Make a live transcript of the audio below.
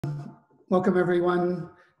Welcome everyone.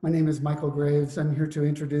 My name is Michael Graves. I'm here to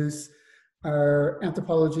introduce our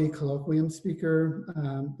anthropology colloquium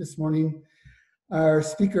speaker this morning. Our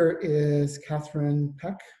speaker is Katherine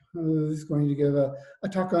Peck, who's going to give a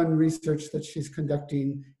talk on research that she's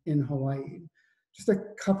conducting in Hawaii. Just a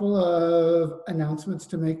couple of announcements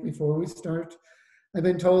to make before we start. I've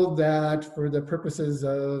been told that for the purposes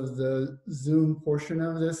of the Zoom portion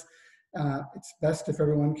of this, it's best if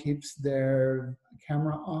everyone keeps their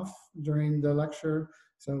camera off during the lecture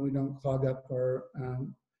so we don't clog up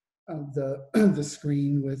the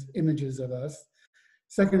screen with images of us.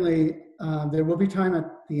 Secondly, there will be time at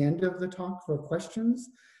the end of the talk for questions.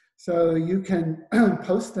 So you can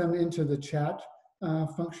post them into the chat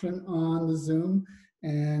function on the Zoom,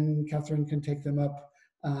 and Katherine can take them up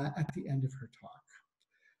at the end of her talk.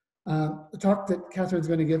 The talk that Katherine's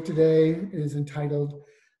going to give today is entitled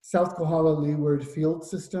South Kohala Leeward Field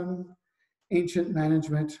System, Ancient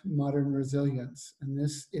Management, Modern Resilience. And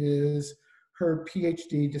this is her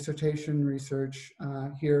PhD dissertation research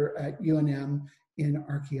here at UNM in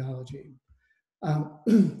archaeology.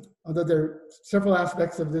 Although there are several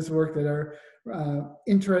aspects of this work that are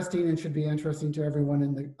interesting and should be interesting to everyone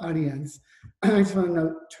in the audience, I just want to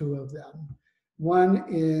note two of them. One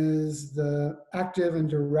is the active and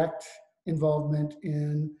direct involvement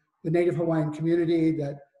in the Native Hawaiian community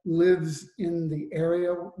that lives in the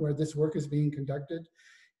area where this work is being conducted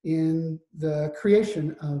in the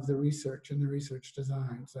creation of the research and the research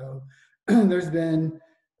design. So there's been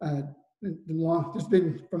from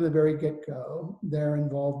the very get-go, their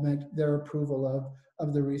involvement, their approval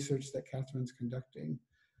of the research that Katherine's conducting.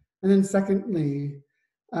 And then secondly,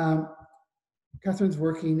 Katherine's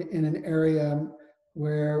working in an area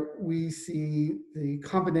where we see the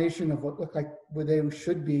combination of what look like what they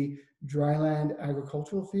should be dryland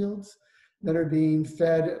agricultural fields that are being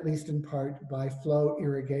fed, at least in part, by flow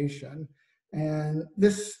irrigation. And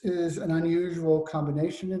this is an unusual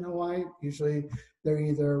combination in Hawaii. Usually they're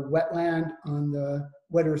either wetland on the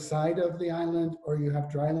wetter side of the island or you have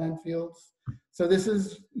dryland fields. So this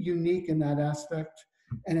is unique in that aspect.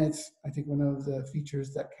 And it's, I think, one of the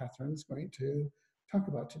features that Katherine's going to talk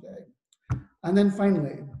about today. And then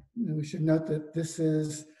finally, we should note that this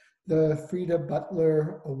is the Frida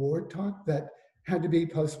Butler Award talk that had to be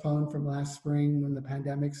postponed from last spring when the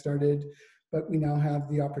pandemic started, but we now have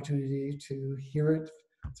the opportunity to hear it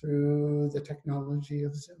through the technology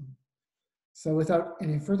of Zoom. So without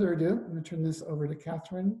any further ado, I'm going to turn this over to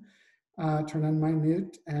Katherine, turn on my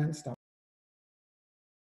mute and stop.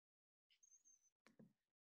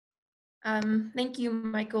 Thank you,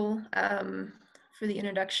 Michael, for the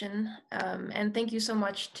introduction. And thank you so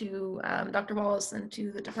much to Dr. Wallace and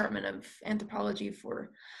to the Department of Anthropology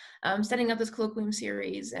for setting up this colloquium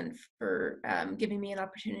series and for giving me an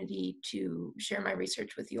opportunity to share my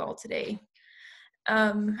research with you all today.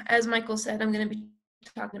 As Michael said, I'm going to be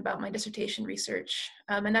talking about my dissertation research.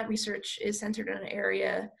 And that research is centered in an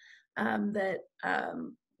area that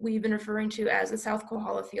we've been referring to as the South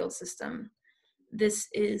Kohala Field System. This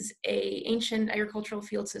is an ancient agricultural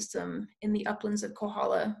field system in the uplands of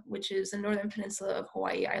Kohala, which is the northern peninsula of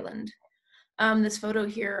Hawai'i Island. This photo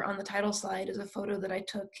here on the title slide is a photo that I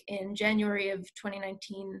took in January of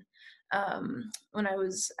 2019 when I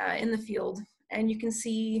was in the field. And you can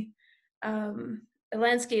see a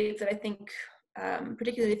landscape that I think,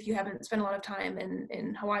 particularly if you haven't spent a lot of time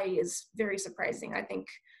in Hawaii, is very surprising. I think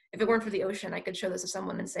if it weren't for the ocean, I could show this to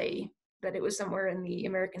someone and say that it was somewhere in the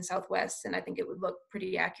American Southwest, and I think it would look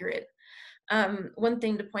pretty accurate. One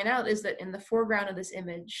thing to point out is that in the foreground of this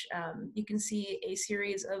image, you can see a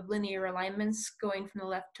series of linear alignments going from the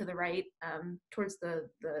left to the right towards the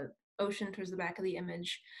ocean, towards the back of the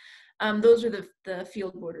image. Those are the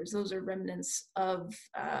field borders. Those are remnants of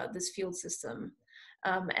this field system.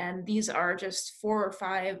 And these are just 4 or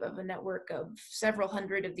 5 of a network of several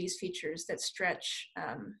hundred of these features that stretch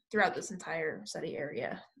throughout this entire study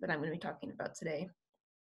area that I'm going to be talking about today.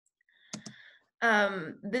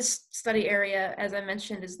 This study area, as I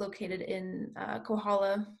mentioned, is located in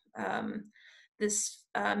Kohala. This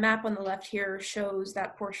map on the left here shows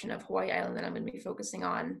that portion of Hawai'i Island that I'm going to be focusing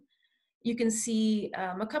on. You can see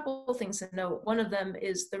a couple of things to note. One of them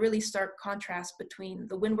is the really stark contrast between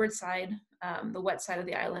the windward side, the wet side of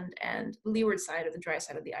the island, and the leeward side, or the dry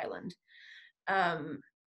side of the island.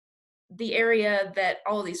 The area that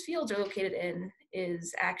all of these fields are located in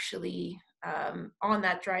is actually on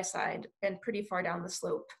that dry side and pretty far down the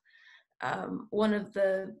slope. One of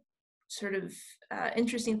the sort of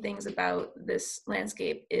interesting things about this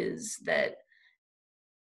landscape is that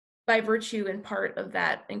by virtue in part of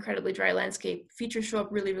that incredibly dry landscape, features show up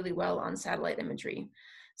really, really well on satellite imagery.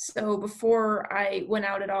 So before I went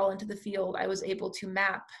out at all into the field, I was able to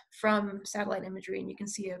map from satellite imagery, and you can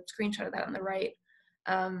see a screenshot of that on the right,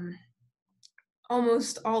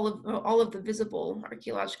 almost all of the visible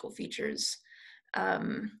archaeological features.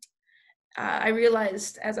 I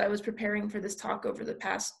realized as I was preparing for this talk over the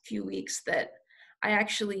past few weeks that I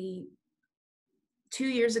actually, 2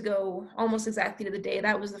 years ago, almost exactly to the day,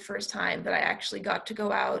 that was the first time that I actually got to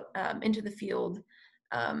go out into the field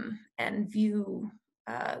and view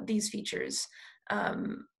these features.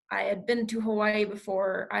 I had been to Hawaii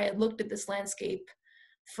before. I had looked at this landscape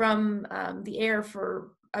from the air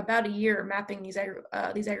for about a year, mapping these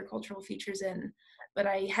agricultural features in, but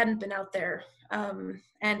I hadn't been out there. And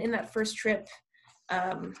in that first trip,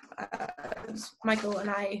 Michael and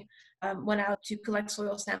I went out to collect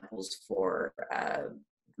soil samples for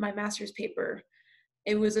my master's paper.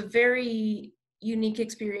 It was a very unique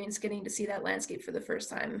experience getting to see that landscape for the first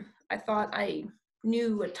time. I thought I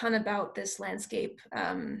knew a ton about this landscape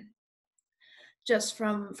just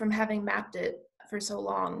from having mapped it for so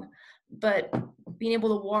long, but being able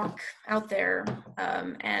to walk out there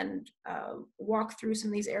and walk through some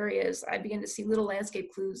of these areas, I began to see little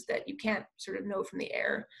landscape clues that you can't sort of know from the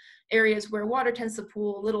air. Areas where water tends to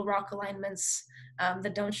pool, little rock alignments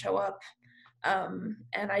that don't show up. And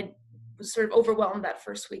I was sort of overwhelmed that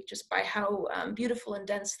first week just by how beautiful and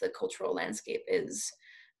dense the cultural landscape is.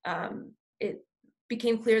 It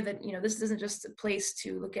became clear that, you know, this isn't just a place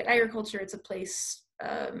to look at agriculture, it's a place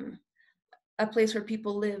where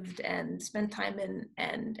people lived and spent time in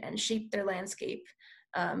and shaped their landscape,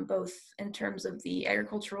 both in terms of the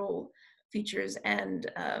agricultural features and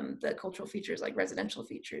the cultural features like residential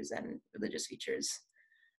features and religious features.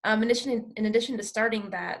 In addition to starting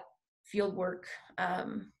that field work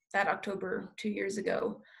that October 2 years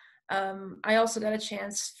ago, I also got a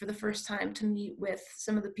chance for the first time to meet with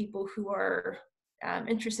some of the people who are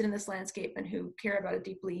interested in this landscape and who care about it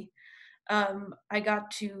deeply. I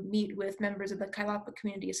got to meet with members of the 𝗖𝗏𝗄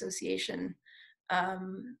Community Association.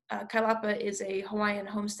 𝗖𝗏𝗄 is a Hawaiian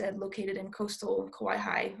homestead located in coastal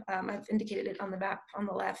Kauai. I've indicated it on the map on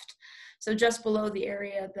the left, so just below the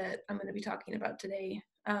area that I'm going to be talking about today.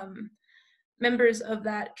 Members of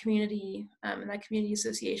that community and that community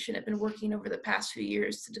association have been working over the past few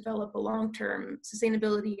years to develop a long-term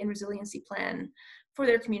sustainability and resiliency plan for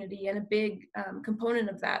their community, and a big component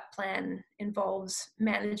of that plan involves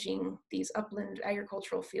managing these upland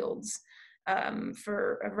agricultural fields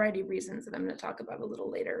for a variety of reasons that I'm going to talk about a little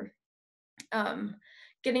later.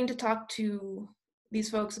 Getting to talk to these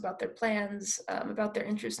folks about their plans, about their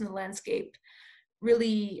interest in the landscape,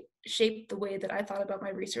 really shaped the way that I thought about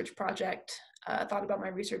my research project, thought about my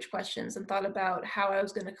research questions, and thought about how I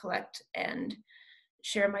was going to collect and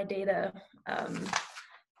share my data.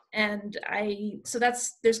 So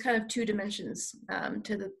there's kind of two dimensions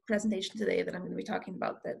to the presentation today that I'm going to be talking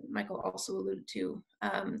about that Michael also alluded to.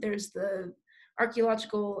 There's the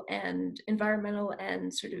archaeological and environmental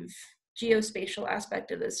and sort of geospatial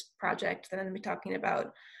aspect of this project that I'm going to be talking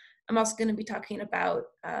about. I'm also going to be talking about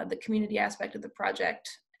the community aspect of the project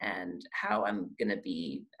and how I'm going to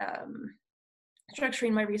be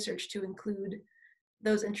structuring my research to include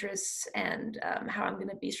those interests, and how I'm going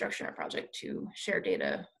to be structuring our project to share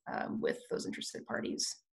data with those interested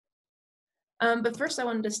parties. But first I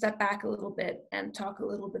wanted to step back a little bit and talk a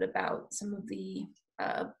little bit about some of the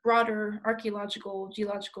broader archaeological,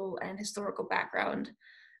 geological, and historical background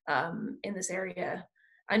in this area.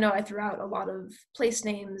 I know I threw out a lot of place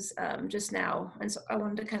names just now, and so I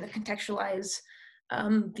wanted to kind of contextualize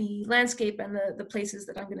the landscape and the places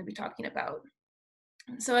that I'm going to be talking about.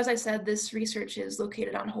 So as I said, this research is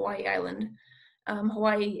located on Hawai'i Island.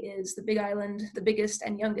 Hawaii is the big island, the biggest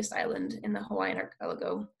and youngest island in the Hawaiian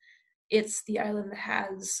archipelago. It's the island that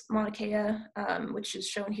has Mauna Kea, which is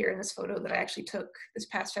shown here in this photo that I actually took this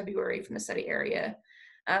past February from the study area.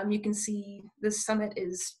 You can see the summit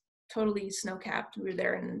is totally snow-capped. We were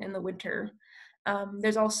there in the winter.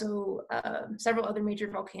 There's also several other major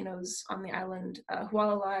volcanoes on the island,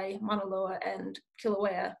 Hualalai, Mauna Loa, and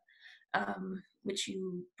Kilauea, which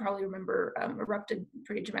you probably remember erupted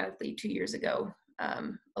pretty dramatically 2 years ago,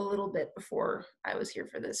 a little bit before I was here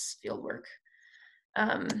for this field work.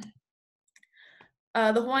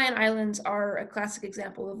 The Hawaiian Islands are a classic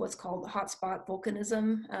example of what's called hotspot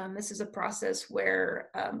volcanism. This is a process where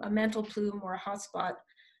a mantle plume or a hotspot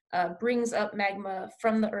brings up magma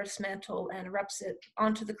from the Earth's mantle and erupts it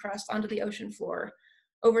onto the crust, onto the ocean floor.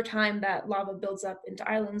 Over time, that lava builds up into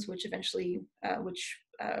islands, which eventually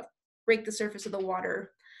break the surface of the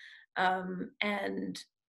water. And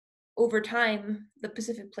over time, the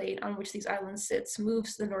Pacific plate on which these islands sits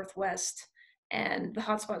moves to the northwest and the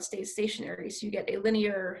hotspot stays stationary. So you get a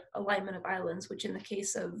linear alignment of islands, which in the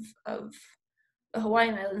case of the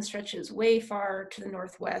Hawaiian Island stretches way far to the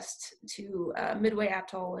northwest to Midway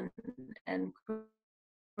Atoll and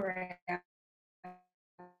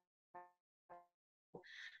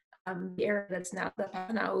the area that's now the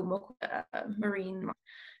Papana'aumokua Marine.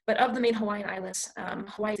 But of the main Hawaiian islands,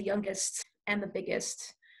 Hawaii is the youngest and the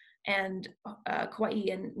biggest, and Kauai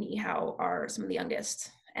and Niihau are some of the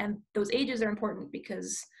youngest. And those ages are important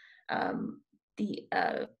because the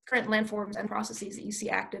current landforms and processes that you see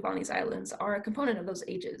active on these islands are a component of those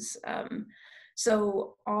ages.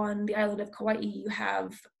 So on the island of Kauai, you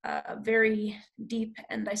have very deep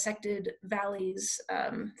and dissected valleys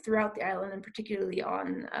throughout the island, and particularly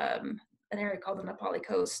on an area called the Nepali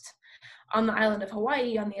coast. On the island of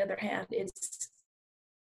Hawaii, on the other hand, it's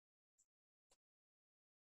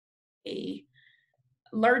a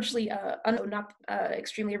largely not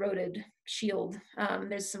extremely eroded shield.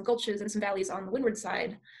 There's some gulches and some valleys on the windward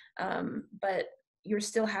side, but you're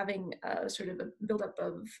still having sort of a buildup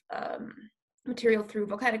of material through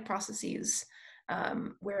volcanic processes,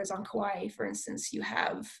 whereas on Kauai, for instance, you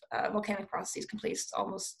have volcanic processes replaced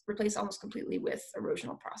almost completely with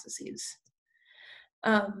erosional processes.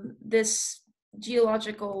 This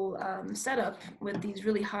geological setup with these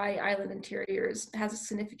really high island interiors has a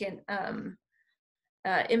significant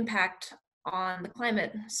impact on the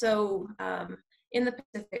climate. So in the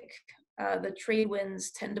Pacific, the trade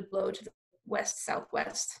winds tend to blow to the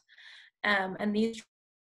west-southwest, and these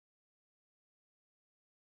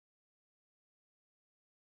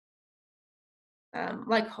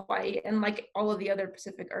like Hawaii and like all of the other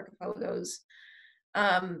Pacific archipelagos,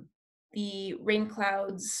 the rain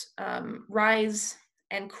clouds rise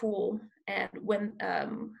and cool, and when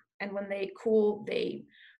they cool, they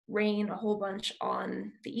rain a whole bunch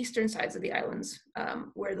on the eastern sides of the islands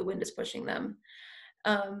where the wind is pushing them.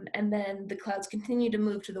 And then the clouds continue to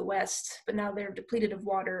move to the west, but now they're depleted of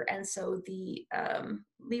water, and so the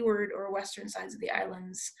leeward or western sides of the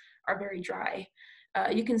islands are very dry.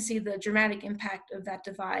 You can see the dramatic impact of that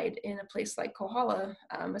divide in a place like Kohala,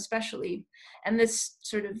 especially. And this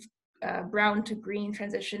sort of brown to green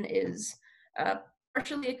transition is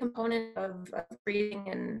partially a component of breeding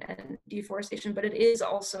and deforestation, but it is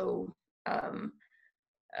also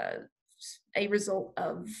a result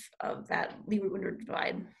of that leeward-windward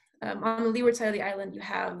divide. On the leeward side of the island, you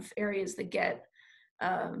have areas that get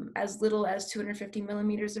as little as 250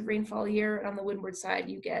 millimeters of rainfall a year. And on the windward side,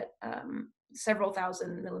 you get several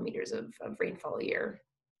thousand millimeters of rainfall a year.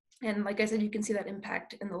 And like I said, you can see that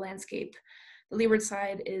impact in the landscape. The leeward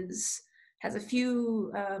side has a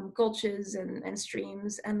few gulches and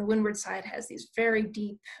streams, and the windward side has these very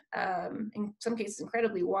deep, in some cases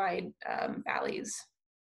incredibly wide valleys.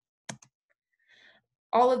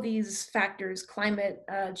 All of these factors, climate,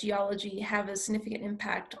 geology, have a significant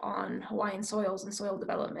impact on Hawaiian soils and soil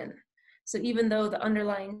development. So even though the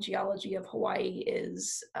underlying geology of Hawaii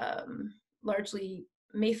is largely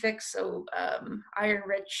mafic, so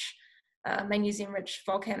iron-rich, magnesium-rich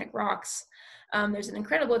volcanic rocks, there's an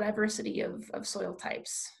incredible diversity of soil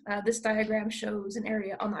types. This diagram shows an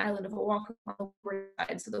area on the island of Oahu on the western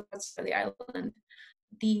side, so the west side of the island.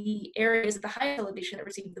 The areas at the high elevation that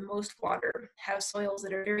receive the most water have soils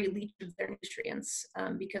that are very leached of their nutrients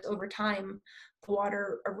because over time, the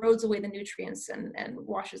water erodes away the nutrients and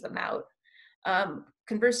washes them out.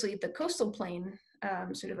 Conversely, the coastal plain,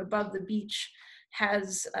 sort of above the beach,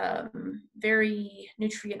 has very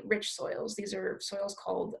nutrient-rich soils. These are soils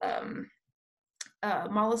called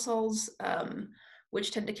mollisols,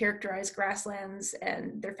 which tend to characterize grasslands,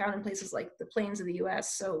 and they're found in places like the plains of the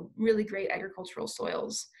US, so really great agricultural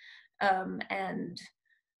soils. In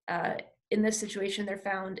this situation, they're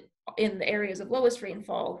found in the areas of lowest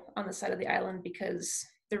rainfall on the side of the island because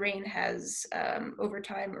the rain has, over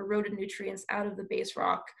time, eroded nutrients out of the base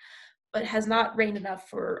rock, but has not rained enough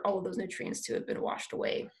for all of those nutrients to have been washed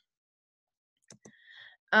away.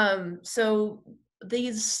 So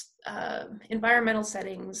these environmental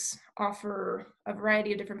settings offer a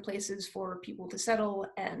variety of different places for people to settle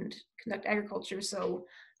and conduct agriculture. So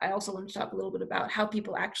I also want to talk a little bit about how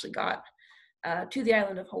people actually got to the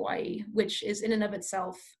island of Hawaii, which is in and of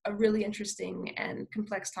itself a really interesting and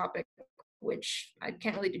complex topic, which I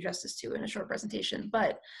can't really do justice to in a short presentation.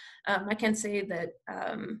 But I can say that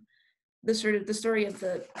the story of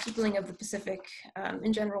the peopling of the Pacific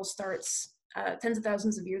in general starts tens of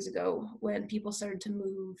thousands of years ago when people started to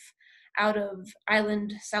move out of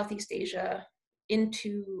island Southeast Asia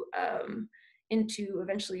into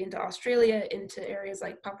eventually into Australia, into areas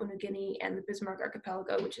like Papua New Guinea and the Bismarck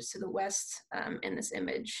Archipelago, which is to the west in this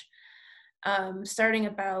image. starting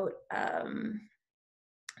about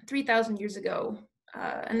 3,000 years ago.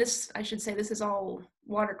 And this, I should say, this is all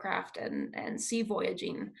watercraft and sea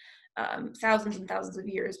voyaging, thousands and thousands of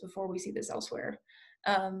years before we see this elsewhere.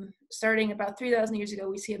 Starting about 3,000 years ago,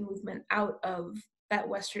 we see a movement out of that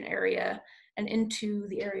Western area and into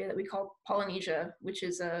the area that we call Polynesia, which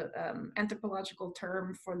is a anthropological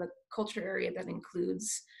term for the culture area that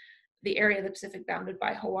includes the area of the Pacific bounded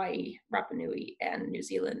by Hawaii, Rapa Nui, and New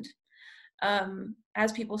Zealand.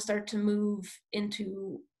 As people start to move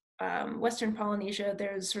into Western Polynesia,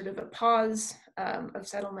 there's sort of a pause of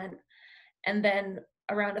settlement, and then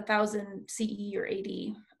around 1000 CE or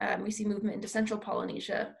AD, we see movement into Central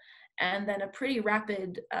Polynesia, and then a pretty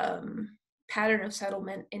rapid pattern of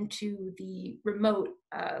settlement into the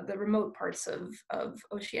remote parts of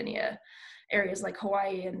Oceania, areas like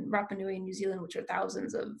Hawaii and Rapa Nui and New Zealand, which are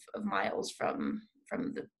thousands of miles from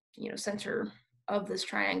the center of this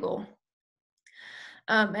triangle.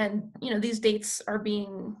 And these dates are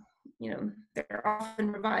being, they're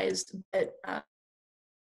often revised, but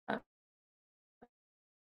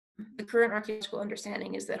the current archaeological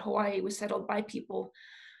understanding is that Hawaii was settled by people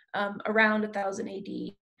around 1000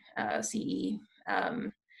 AD CE,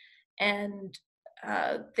 and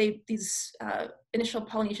these initial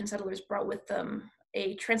Polynesian settlers brought with them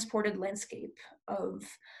a transported landscape of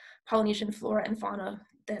Polynesian flora and fauna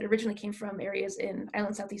that originally came from areas in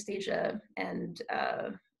island Southeast Asia and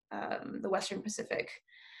the Western Pacific.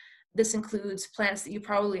 This includes plants that you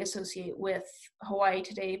probably associate with Hawaii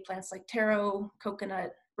today, plants like taro,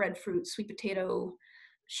 coconut, breadfruit, sweet potato,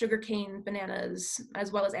 sugarcane, bananas,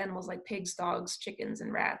 as well as animals like pigs, dogs, chickens,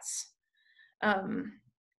 and rats.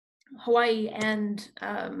 Hawaii and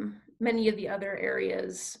many of the other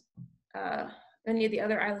areas, many of the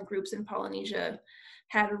other island groups in Polynesia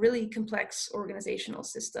had a really complex organizational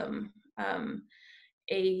system,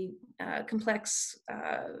 a complex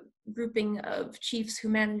grouping of chiefs who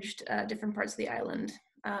managed different parts of the island.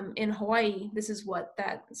 In Hawaii, this is what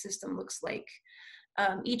that system looks like.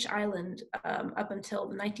 Each island, up until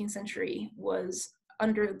the 19th century, was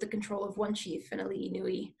under the control of one chief, an ali'i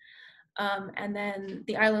nui. And then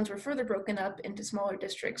the islands were further broken up into smaller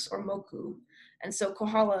districts, or moku. And so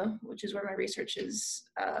Kohala, which is where my research is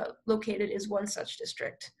located, is one such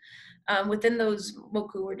district. Within those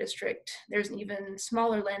moku or district, there's an even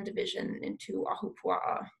smaller land division into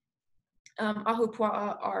ahupua'a.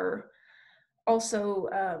 Ahupua'a are also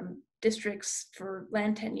districts for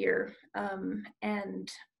land tenure.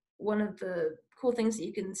 And one of the cool things that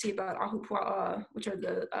you can see about ahupua'a, which are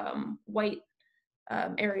the white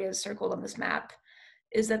areas circled on this map,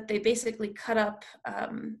 is that they basically cut up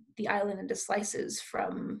the island into slices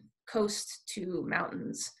from coast to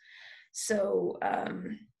mountains. So,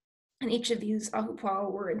 and each of these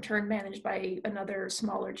ahupua'a were in turn managed by another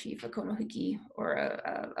smaller chief, a konohiki, or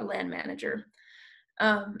a land manager.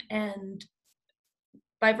 And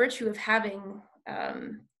by virtue of having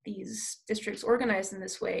these districts organized in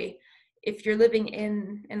this way, if you're living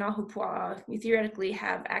in an ahupua'a, you theoretically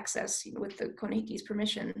have access, with the konohiki's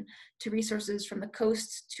permission, to resources from the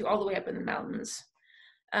coast to all the way up in the mountains.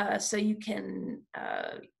 So you can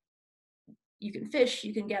fish,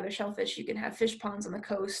 you can gather shellfish, you can have fish ponds on the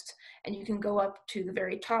coast, and you can go up to the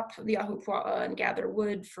very top of the ahupua'a and gather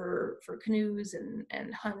wood for canoes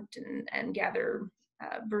and hunt and gather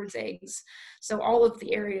birds' eggs. So all of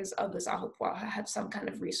the areas of this ahupua'a have some kind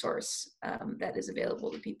of resource that is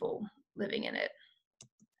available to people living in it.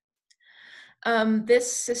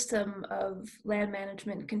 This system of land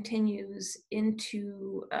management continues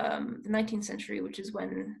into the 19th century, which is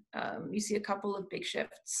when you see a couple of big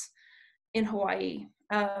shifts in Hawaii.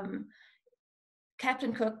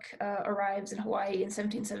 Captain Cook arrives in Hawaii in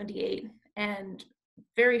 1778, and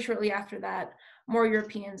very shortly after that, more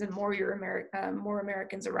Europeans and more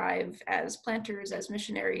Americans arrive as planters, as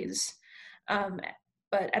missionaries.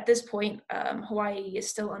 But at this point, Hawaii is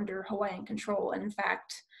still under Hawaiian control. And in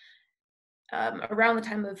fact, around the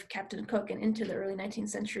time of Captain Cook and into the early 19th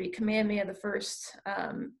century, Kamehameha I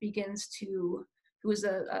begins to, who was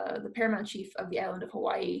the paramount chief of the island of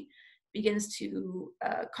Hawaii, begins to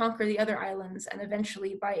conquer the other islands, and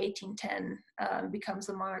eventually by 1810 becomes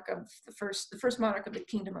the monarch of the first monarch of the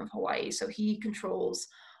Kingdom of Hawaii. So he controls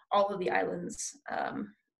all of the islands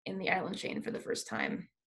in the island chain for the first time.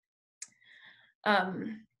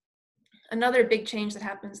 Another big change that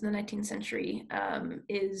happens in the 19th century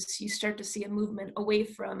is you start to see a movement away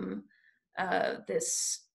from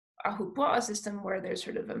this ahupua'a system, where there's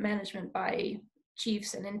sort of a management by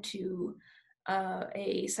chiefs, and into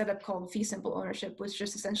a setup called fee simple ownership, which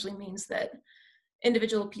just essentially means that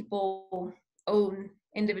individual people own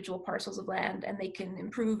individual parcels of land, and they can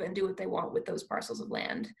improve and do what they want with those parcels of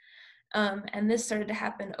land. And this started to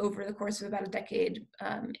happen over the course of about a decade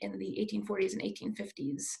in the 1840s and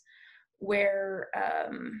 1850s, where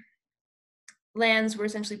lands were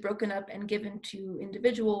essentially broken up and given to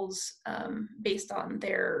individuals based on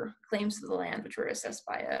their claims to the land, which were assessed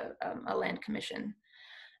by a land commission.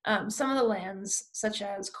 Some of the lands, such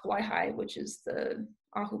as Kauai, which is the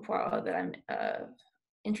ahupua'a that I'm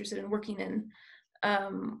interested in working in,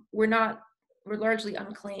 were largely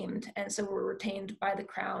unclaimed, and so were retained by the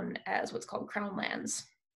crown as what's called crown lands.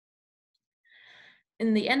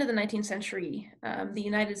 In the end of the 19th century, the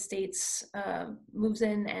United States moves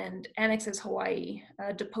in and annexes Hawaii,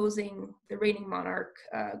 deposing the reigning monarch,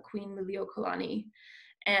 Queen Liliuokalani.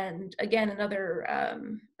 And again, another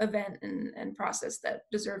event and process that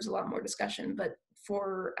deserves a lot more discussion, but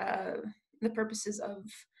for the purposes of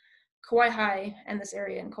Kauai and this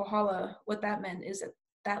area in Kohala, what that meant is that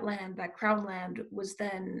that land, that crown land, was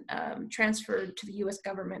then transferred to the US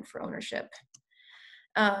government for ownership.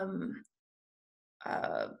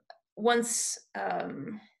 Once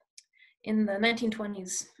in the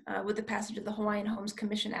 1920s, with the passage of the Hawaiian Homes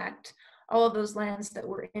Commission Act, all of those lands that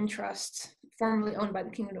were in trust, formerly owned by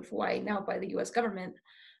the Kingdom of Hawaii, now by the US government,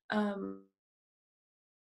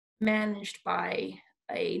 managed by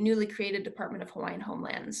a newly created Department of Hawaiian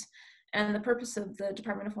Homelands. And the purpose of the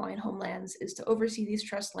Department of Hawaiian Homelands is to oversee these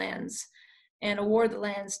trust lands and award the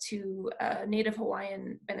lands to Native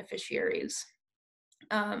Hawaiian beneficiaries.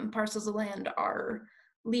 Parcels of land are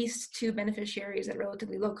leased to beneficiaries at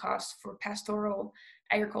relatively low cost for pastoral,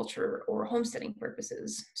 agriculture, or homesteading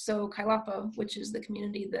purposes. So 𝗖𝗏𝗄, which is the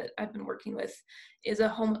community that I've been working with, is a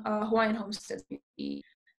Hawaiian homestead community.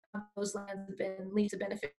 Those lands have been leased to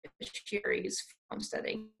beneficiaries for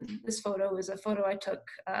homesteading. This photo is a photo I took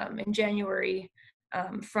in January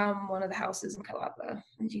from one of the houses in 𝗖𝗏𝗄.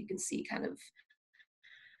 And you can see kind of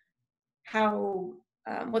how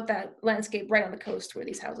what that landscape right on the coast where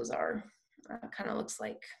these houses are kind of looks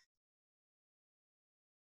like.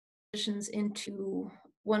 Into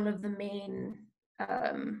one of the main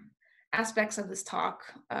aspects of this talk,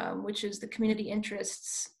 which is the community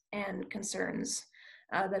interests and concerns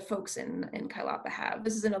that folks in 𝗖𝗏𝗄 have.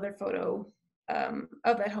 This is another photo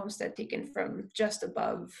of that homestead taken from just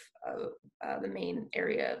above the main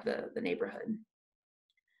area of the neighborhood.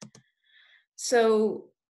 So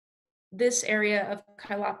this area of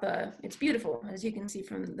𝗖𝗏𝗄, it's beautiful, as you can see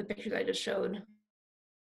from the pictures I just showed,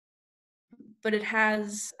 but it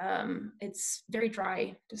has, it's very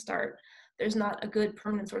dry to start. There's not a good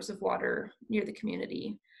permanent source of water near the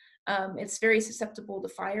community. It's very susceptible to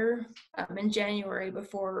fire. In January,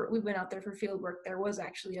 before we went out there for field work, there was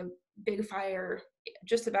actually a big fire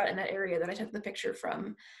just about in that area that I took the picture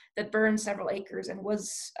from that burned several acres and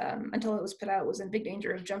was, until it was put out, was in big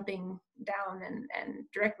danger of jumping down and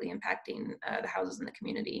directly impacting the houses in the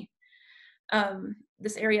community.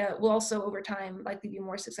 This area will also, over time, likely be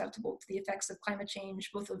more susceptible to the effects of climate change,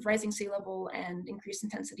 both of rising sea level and increased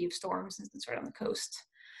intensity of storms, since it's right on the coast.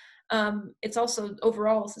 It's also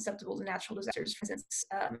overall susceptible to natural disasters. For instance,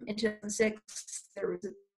 in 2006, there was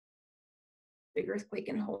a big earthquake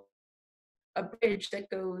in Hawaii, a bridge that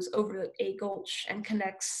goes over a gulch and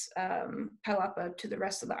connects 𝗖𝗏𝗄 to the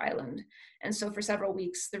rest of the island. And so for several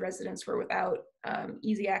weeks, the residents were without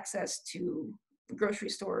easy access to grocery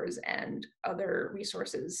stores and other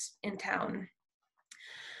resources in town.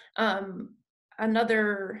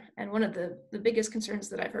 Another, and one of the biggest concerns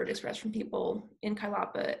that I've heard expressed from people in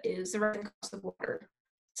𝗖𝗏𝗄 is the rising cost of water.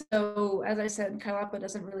 So as I said, 𝗖𝗏𝗄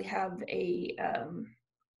doesn't really have a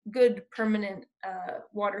good permanent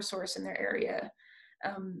water source in their area.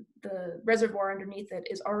 The reservoir underneath it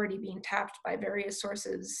is already being tapped by various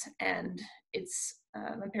sources, and it's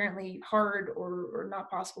apparently hard or not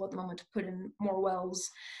possible at the moment to put in more wells.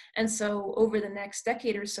 And so over the next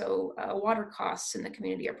decade or so, water costs in the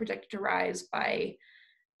community are projected to rise by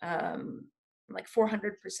like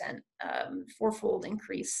 400%, fourfold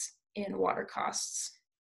increase in water costs.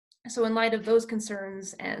 So in light of those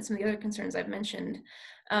concerns and some of the other concerns I've mentioned,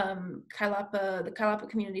 the 𝗖𝗏𝗄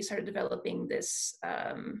community started developing this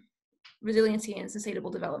resiliency and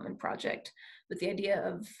sustainable development project with the idea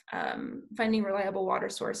of finding reliable water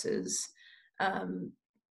sources,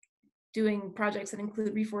 doing projects that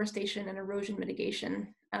include reforestation and erosion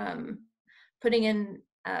mitigation, putting in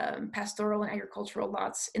pastoral and agricultural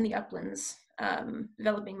lots in the uplands,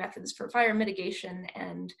 developing methods for fire mitigation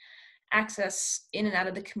and access in and out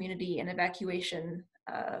of the community and evacuation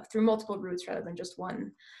through multiple routes rather than just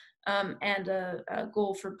one, and a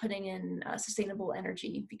goal for putting in sustainable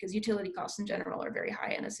energy because utility costs in general are very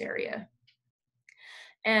high in this area.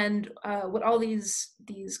 And what all these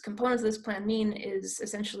components of this plan mean is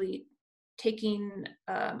essentially taking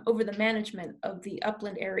over the management of the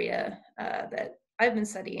upland area that I've been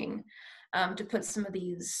studying to put some of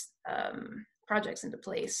these projects into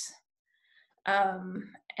place.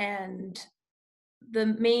 And the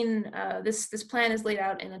main, this plan is laid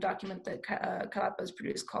out in a document that 𝗏𝗏𝗃𝗏 has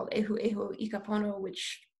produced called 𝗭𝗏𝗃𝗏𝗃𝗏𝗃𝗏𝗃𝗏𝗃𝗏𝗃𝗏𝗃𝗏𝗃𝗏𝗃,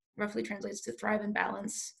 which roughly translates to thrive in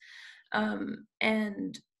balance.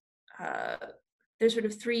 There's sort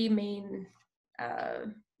of three main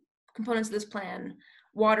components of this plan: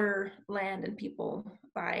 water, land, and people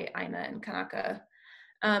by Aina and Kanaka.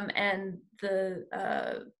 And the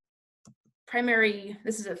primary,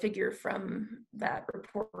 this is a figure from that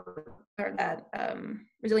report, or that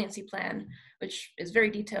resiliency plan, which is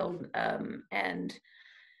very detailed. And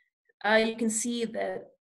you can see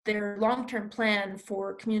that their long-term plan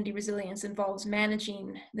for community resilience involves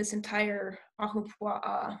managing this entire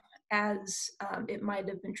ahupua'a as it might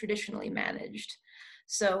have been traditionally managed.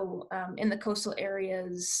 So in the coastal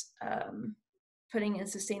areas, putting in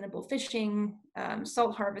sustainable fishing,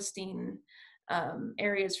 salt harvesting,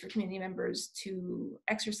 areas for community members to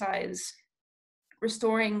exercise,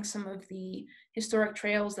 restoring some of the historic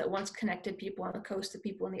trails that once connected people on the coast to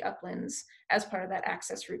people in the uplands as part of that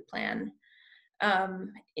access route plan.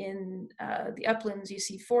 In the uplands, you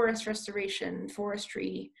see forest restoration,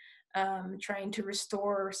 forestry, trying to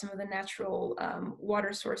restore some of the natural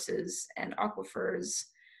water sources and aquifers.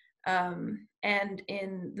 And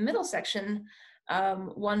in the middle section,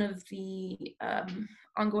 one of the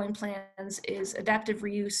ongoing plans is adaptive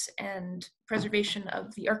reuse and preservation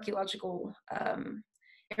of the archaeological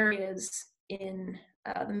areas in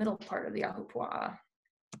the middle part of the ahupua'a.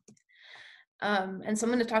 And so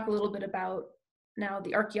I'm going to talk a little bit about now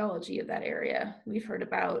the archaeology of that area. We've heard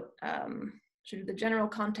about sort of the general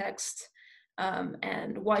context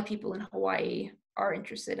and why people in Hawaii are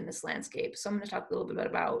interested in this landscape. So I'm going to talk a little bit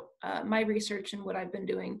about my research and what I've been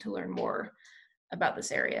doing to learn more about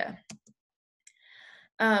this area.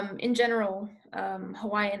 In general,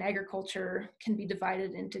 Hawaiian agriculture can be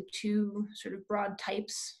divided into two sort of broad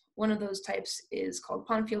types. One of those types is called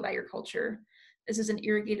pond field agriculture. This is an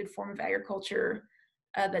irrigated form of agriculture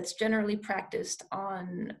that's generally practiced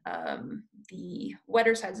on the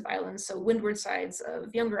wetter sides of islands, so windward sides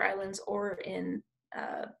of younger islands, or in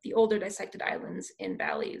the older dissected islands in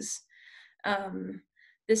valleys.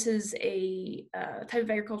 This is a type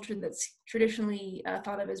of agriculture that's traditionally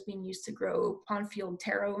thought of as being used to grow pond field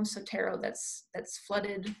taro, so taro that's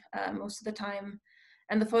flooded most of the time.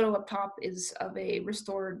 And the photo up top is of a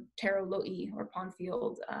restored taro lo'i, or pond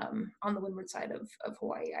field, on the windward side of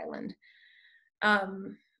Hawai'i Island.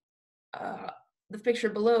 The picture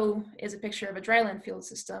below is a picture of a dryland field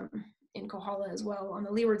system in Kohala as well, on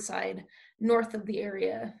the leeward side, north of the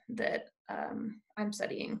area that I'm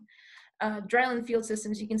studying. Dryland field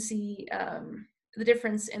systems, you can see the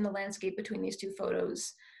difference in the landscape between these two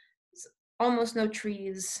photos. It's almost no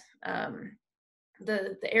trees.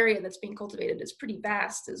 The area that's being cultivated is pretty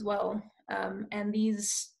vast as well. And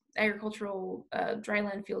these agricultural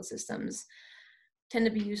dryland field systems tend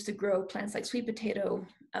to be used to grow plants like sweet potato,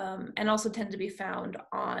 and also tend to be found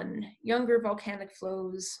on younger volcanic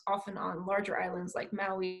flows, often on larger islands like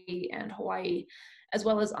Maui and Hawaii, as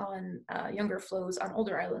well as on younger flows on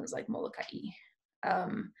older islands like Molokai.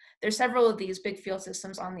 There's several of these big field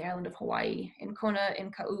systems on the island of Hawaii, in Kona,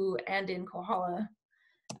 in Ka'u, and in Kohala.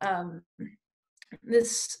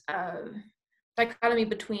 This dichotomy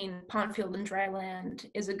between pond field and dry land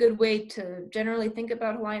is a good way to generally think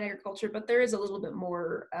about Hawaiian agriculture, but there is a little bit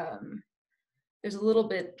more, there's a little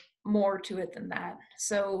bit more to it than that.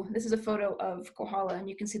 So this is a photo of Kohala, and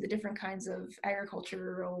you can see the different kinds of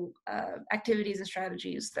agricultural activities and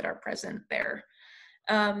strategies that are present there.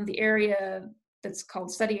 The area that's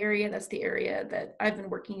called study area, that's the area that I've been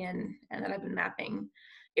working in and that I've been mapping.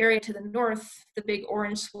 Area to the north, the big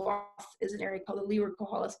orange swath, is an area called the leeward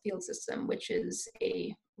Kohala field system, which is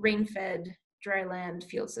a rain-fed dry land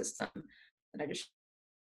field system that I just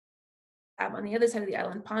have. On the other side of the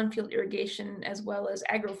island, pond field irrigation, as well as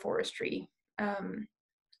agroforestry.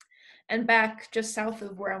 And back just south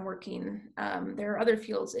of where I'm working, there are other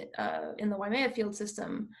fields in the Waimea field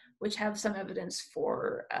system, which have some evidence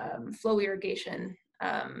for flow irrigation,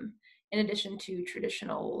 in addition to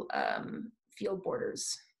traditional field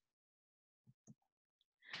borders.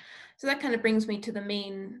 So that kind of brings me to the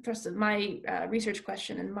main thrust of my research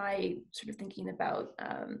question and my sort of thinking about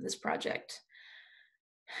this project.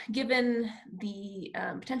 Given the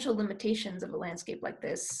potential limitations of a landscape like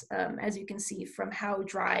this, as you can see from how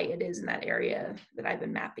dry it is in that area that I've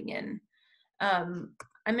been mapping in,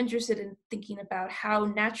 I'm interested in thinking about how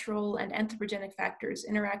natural and anthropogenic factors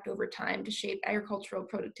interact over time to shape agricultural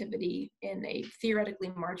productivity in a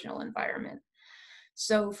theoretically marginal environment.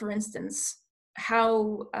 So for instance,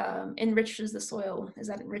 how enriched is the soil? Is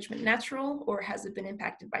that enrichment natural, or has it been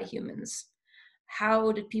impacted by humans?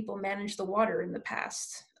 How did people manage the water in the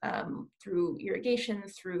past? Through irrigation,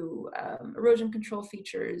 through erosion control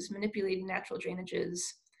features, manipulating natural drainages.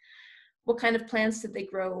 What kind of plants did they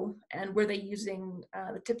grow, and were they using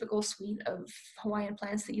the typical suite of Hawaiian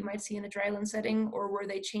plants that you might see in a dryland setting, or were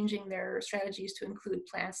they changing their strategies to include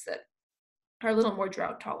plants that are a little more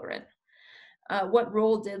drought tolerant? What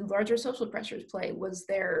role did larger social pressures play? Was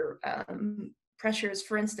there pressures,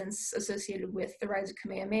 for instance, associated with the rise of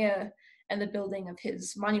Kamehameha and the building of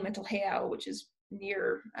his monumental heiau, which is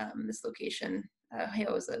near this location?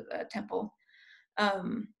 Heiau is a temple.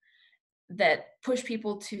 That push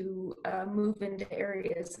people to move into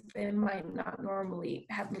areas they might not normally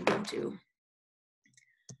have moved into.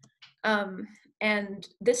 And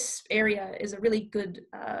this area is a really good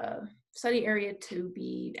study area to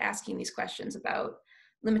be asking these questions about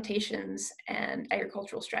limitations and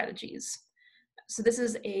agricultural strategies. So this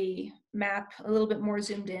is a map, a little bit more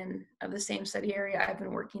zoomed in, of the same study area I've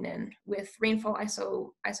been working in with rainfall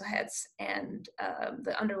isohets and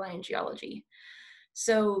the underlying geology.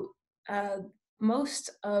 So most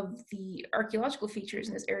of the archaeological features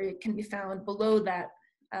in this area can be found below that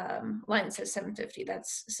line that says 750.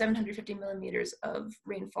 That's 750 millimeters of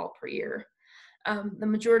rainfall per year. The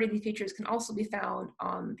majority of these features can also be found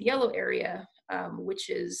on the yellow area, which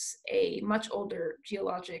is a much older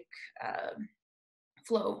geologic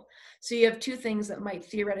flow. So you have two things that might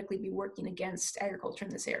theoretically be working against agriculture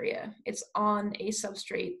in this area. It's on a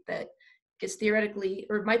substrate that is theoretically,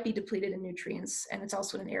 or might be depleted in nutrients, and it's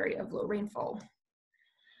also in an area of low rainfall.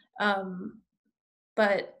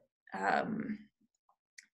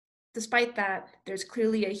 Despite that, there's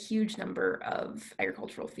clearly a huge number of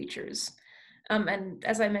agricultural features. And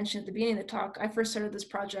as I mentioned at the beginning of the talk, I first started this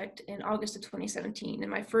project in August of 2017, and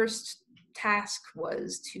my first task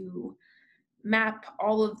was to map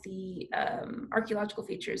all of the archaeological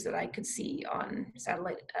features that I could see on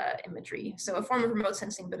satellite imagery. So a form of remote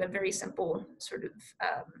sensing, but a very simple sort of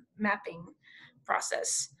mapping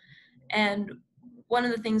process. And one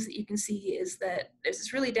of the things that you can see is that there's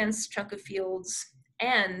this really dense chunk of fields,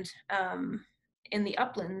 and in the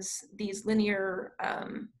uplands, these linear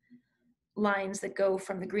lines that go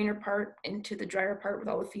from the greener part into the drier part with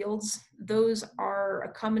all the fields, those are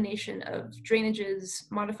a combination of drainages,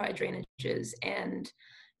 modified drainages, and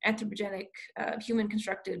anthropogenic human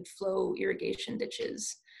constructed flow irrigation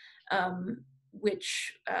ditches,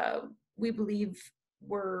 which we believe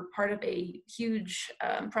were part of a huge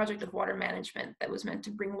project of water management that was meant to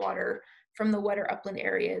bring water from the wetter upland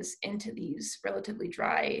areas into these relatively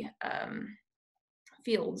dry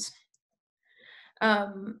fields.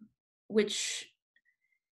 Which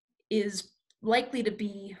is likely to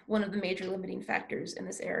be one of the major limiting factors in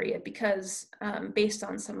this area, because based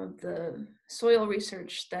on some of the soil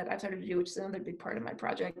research that I've started to do, which is another big part of my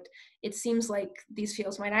project, it seems like these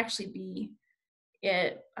fields might actually be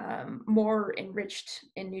more enriched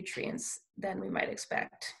in nutrients than we might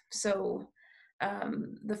expect. So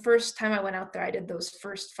the first time I went out there, I did those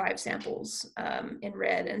first 5 samples in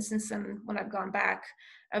red. And since then, when I've gone back,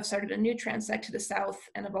 I've started a new transect to the south,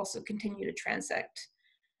 and I've also continued to transect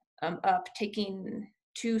up, taking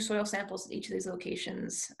 2 soil samples at each of these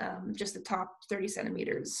locations, just the top 30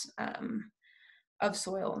 centimeters of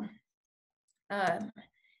soil.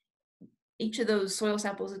 Each of those soil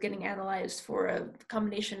samples is getting analyzed for a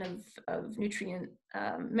combination of nutrient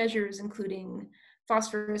measures, including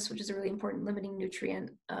phosphorus, which is a really important limiting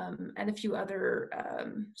nutrient, and a few other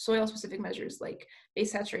soil-specific measures like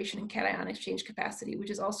base saturation and cation exchange capacity, which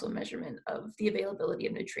is also a measurement of the availability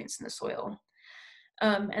of nutrients in the soil.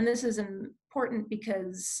 And this is important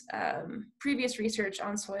because previous research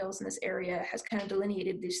on soils in this area has kind of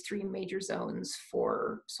delineated these 3 major zones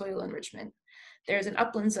for soil enrichment. There's an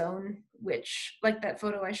upland zone, which, like that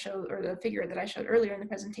photo I showed, or the figure that I showed earlier in the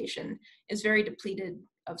presentation, is very depleted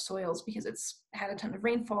of soils because it's had a ton of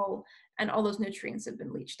rainfall and all those nutrients have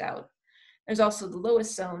been leached out. There's also the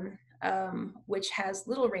lowest zone, which has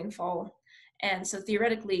little rainfall, and so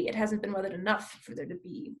theoretically it hasn't been weathered enough for there to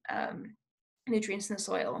be nutrients in the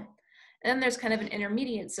soil. And then there's kind of an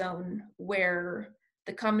intermediate zone where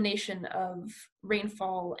the combination of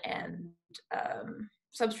rainfall and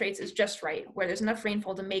substrates is just right, where there's enough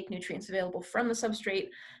rainfall to make nutrients available from the substrate,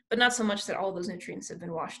 but not so much that all of those nutrients have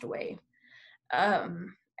been washed away.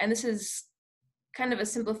 And this is kind of a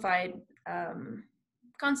simplified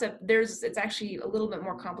concept, it's actually a little bit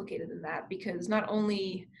more complicated than that, because not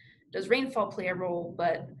only does rainfall play a role,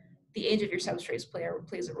 but the age of your substrates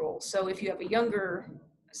plays a role. So if you have a younger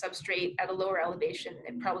substrate at a lower elevation,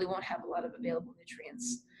 it probably won't have a lot of available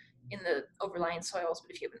nutrients in the overlying soils.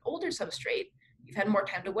 But if you have an older substrate, you've had more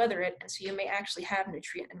time to weather it, and so you may actually have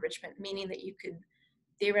nutrient enrichment, meaning that you could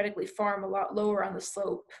theoretically farm a lot lower on the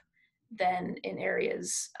slope than in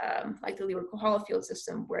areas like the leeward Kohala field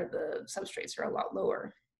system, where the substrates are a lot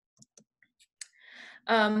lower.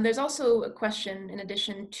 There's also a question, in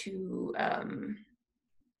addition to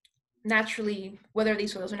whether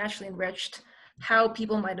these soils are naturally enriched, how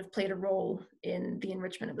people might have played a role in the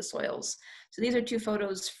enrichment of the soils. So these are two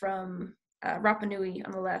photos from Rapa Nui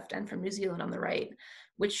on the left and from New Zealand on the right,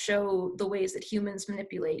 which show the ways that humans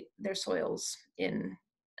manipulate their soils in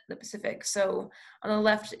the Pacific. So on the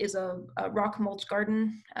left is a rock mulch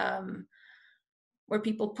garden, where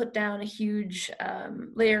people put down a huge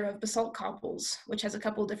layer of basalt cobbles, which has a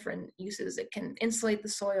couple different uses. It can insulate the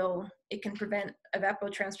soil, it can prevent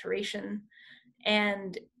evapotranspiration,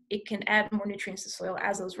 and it can add more nutrients to soil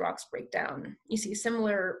as those rocks break down. You see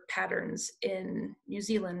similar patterns in New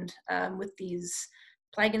Zealand with these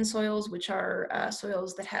plagan soils, which are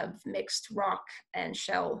soils that have mixed rock and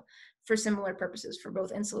shell for similar purposes, for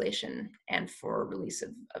both insulation and for release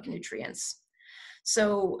of nutrients.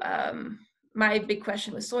 So my big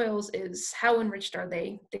question with soils is, how enriched are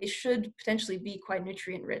they? They should potentially be quite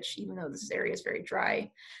nutrient rich, even though this area is very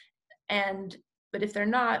dry. But if they're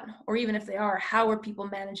not, or even if they are, how are people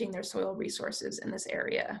managing their soil resources in this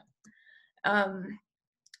area?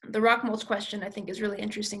 The rock mulch question, I think, is really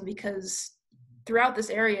interesting, because throughout this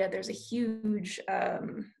area, there's a huge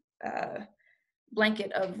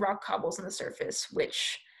blanket of rock cobbles on the surface,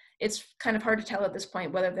 which it's kind of hard to tell at this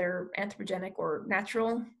point whether they're anthropogenic or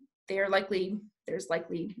natural. There's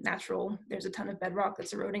likely natural. There's a ton of bedrock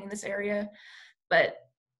that's eroding in this area, but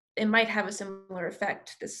it might have a similar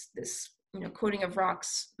effect. This coating of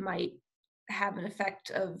rocks might have an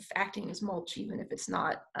effect of acting as mulch, even if it's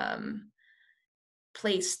not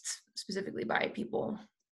placed specifically by people.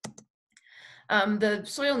 The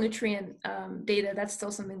soil nutrient data, that's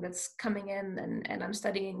still something that's coming in and I'm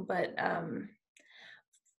studying, but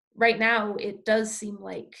right now it does seem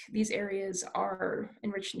like these areas are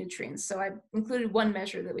enriched in nutrients. So I've included one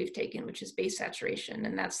measure that we've taken, which is base saturation,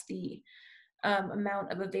 and that's the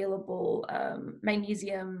amount of available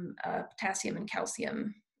magnesium, potassium, and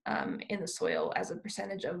calcium in the soil as a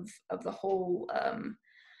percentage of the whole,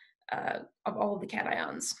 of all of the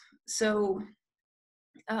cations. So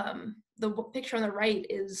the picture on the right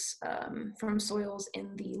is from soils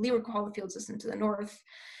in the leeward Kohala field system to the north.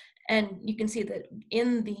 And you can see that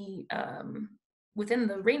in the within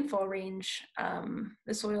the rainfall range,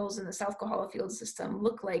 the soils in the South Kohala field system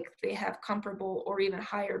look like they have comparable or even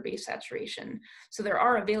higher base saturation. So there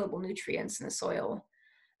are available nutrients in the soil.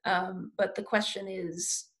 But the question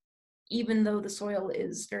is, even though the soil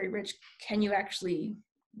is very rich, can you actually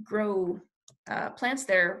grow plants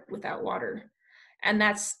there without water? And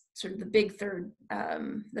that's sort of the big third,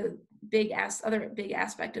 other big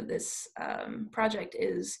aspect of this project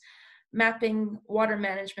is mapping water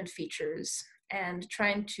management features and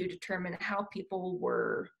trying to determine how people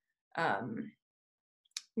were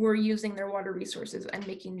using their water resources and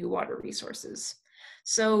making new water resources.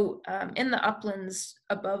 So in the uplands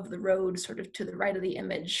above the road, sort of to the right of the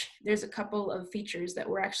image, there's a couple of features that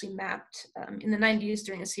were actually mapped in the 90s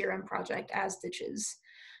during a CRM project as ditches.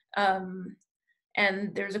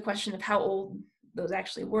 And there's a question of how old those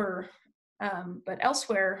actually were. But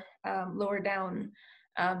elsewhere, lower down,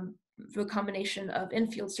 through a combination of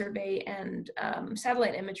in-field survey and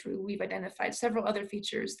satellite imagery, we've identified several other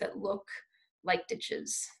features that look like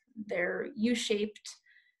ditches. They're U-shaped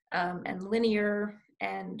and linear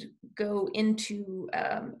and go into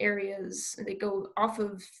areas, they go off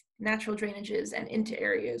of natural drainages and into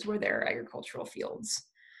areas where there are agricultural fields.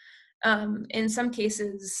 In some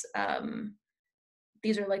cases,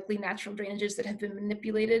 these are likely natural drainages that have been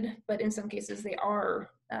manipulated, but in some cases they are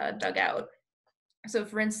dug out. So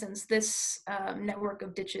for instance, this network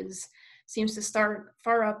of ditches seems to start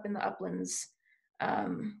far up in the uplands,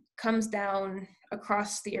 comes down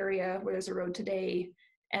across the area where there's a road today,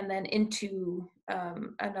 and then into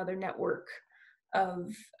another network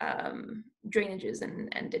of drainages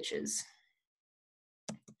and ditches.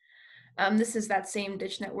 This is that same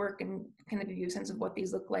ditch network, and kind of give you a sense of what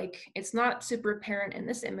these look like. It's not super apparent in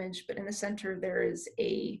this image, but in the center there is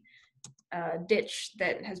a ditch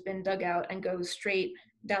that has been dug out and goes straight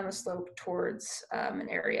down the slope towards an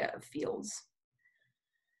area of fields.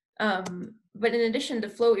 But in addition to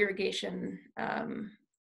flow irrigation,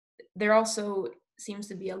 there also seems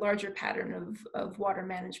to be a larger pattern of water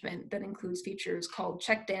management that includes features called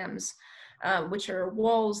check dams, which are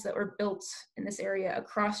walls that were built in this area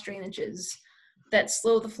across drainages that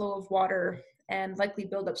slow the flow of water and likely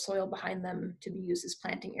build up soil behind them to be used as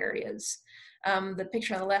planting areas. The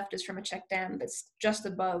picture on the left is from a check dam that's just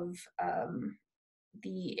above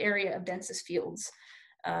the area of densest fields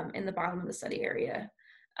in the bottom of the study area.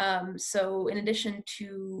 So in addition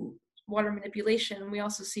to water manipulation, we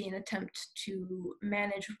also see an attempt to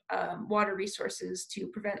manage water resources to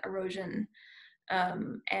prevent erosion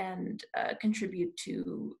and contribute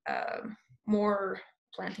to more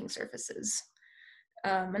planting surfaces.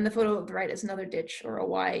 And the photo of the right is another ditch, or a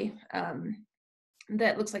Y,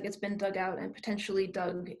 that looks like it's been dug out and potentially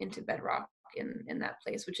dug into bedrock in that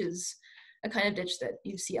place, which is a kind of ditch that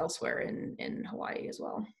you see elsewhere in Hawaii as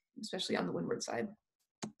well, especially on the windward side.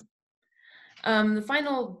 The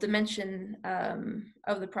final dimension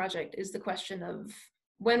of the project is the question of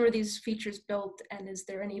when were these features built, and is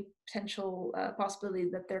there any potential possibility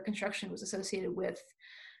that their construction was associated with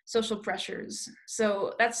social pressures?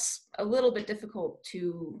 So that's a little bit difficult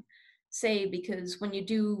to say, because when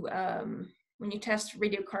you test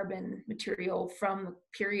radiocarbon material from the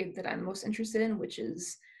period that I'm most interested in, which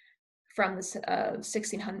is from the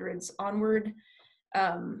 1600s onward,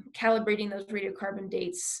 calibrating those radiocarbon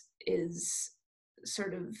dates is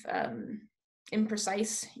sort of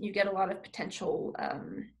imprecise. You get a lot of potential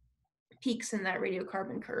peaks in that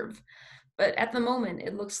radiocarbon curve. But at the moment,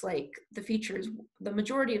 it looks like the features, the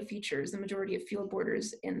majority of field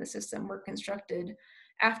borders in the system were constructed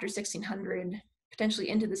after 1600, potentially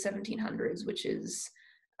into the 1700s, which is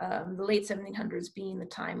the late 1700s being the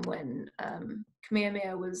time when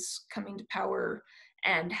Kamehameha was coming to power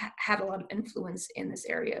and had a lot of influence in this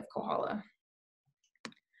area of Kohala.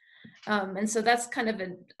 And so that's kind of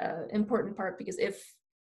an important part, because if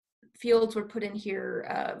fields were put in here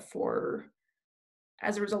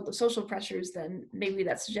as a result of social pressures, then maybe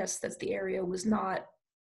that suggests that the area was not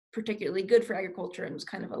particularly good for agriculture and was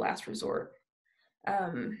kind of a last resort.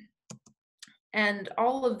 And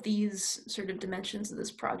all of these sort of dimensions of this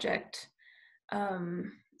project,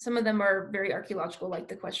 some of them are very archaeological, like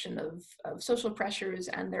the question of social pressures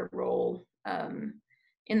and their role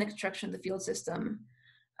in the construction of the field system.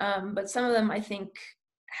 But some of them, I think,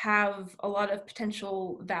 have a lot of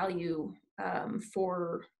potential value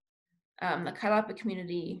for the 𝗖𝗵𝗿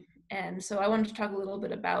community. And so I wanted to talk a little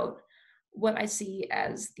bit about what I see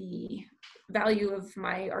as the value of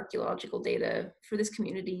my archaeological data for this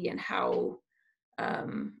community, and how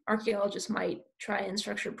archaeologists might try and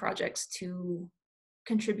structure projects to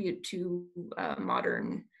contribute to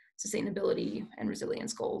modern sustainability and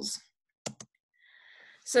resilience goals.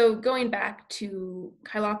 So going back to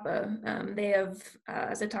𝗖𝗵𝗿, they have,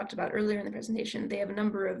 as I talked about earlier in the presentation, they have a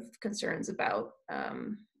number of concerns about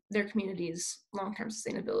their community's long-term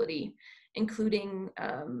sustainability, including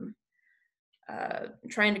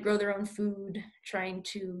trying to grow their own food, trying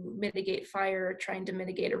to mitigate fire, trying to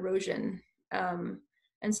mitigate erosion.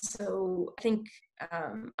 And so I think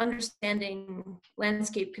understanding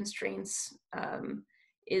landscape constraints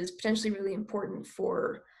is potentially really important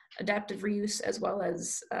for adaptive reuse, as well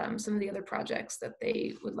as some of the other projects that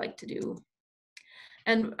they would like to do.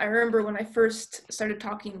 And I remember when I first started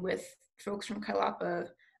talking with folks from 𝗖𝗵𝗿,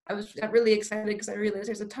 I got really excited because I realized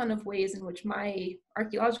there's a ton of ways in which my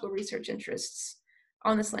archaeological research interests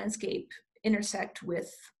on this landscape intersect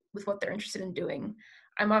with what they're interested in doing.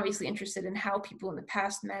 I'm obviously interested in how people in the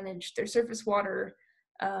past managed their surface water,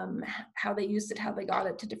 how they used it, how they got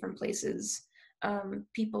it to different places.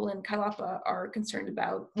 People in 𝗖𝗵𝗿 are concerned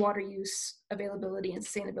about water use, availability, and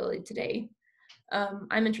sustainability today.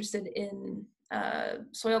 I'm interested in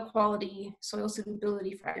soil quality, soil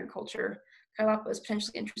suitability for agriculture. 𝗖𝗵𝗿 is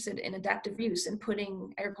potentially interested in adaptive use and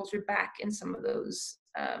putting agriculture back in some of those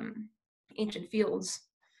ancient fields.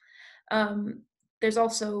 There's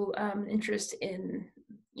also interest in,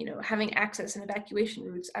 having access and evacuation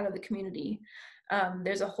routes out of the community.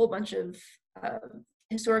 There's a whole bunch of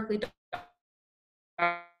historically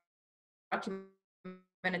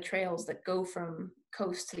documented trails that go from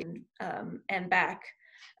coast to and back,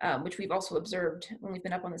 which we've also observed when we've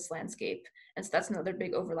been up on this landscape. And so that's another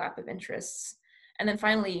big overlap of interests. And then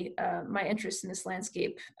finally, my interest in this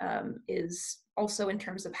landscape is also in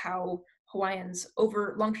terms of how Hawaiians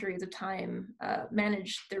over long periods of time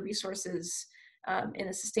manage their resources in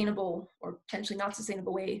a sustainable or potentially not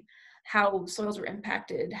sustainable way, how soils were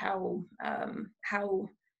impacted, how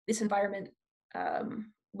this environment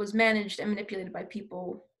was managed and manipulated by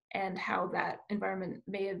people, and how that environment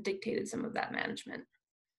may have dictated some of that management.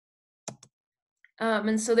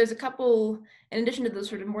 And so there's a couple, in addition to those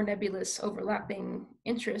sort of more nebulous overlapping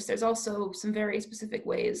interests, there's also some very specific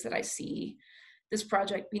ways that I see this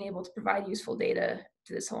project being able to provide useful data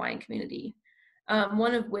to this Hawaiian community.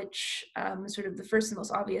 One of which, sort of the first and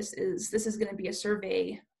most obvious, is this is going to be a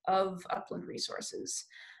survey of upland resources.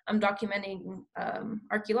 I'm documenting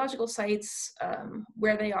archaeological sites,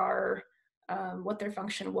 where they are, what their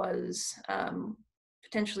function was,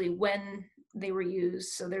 potentially when they were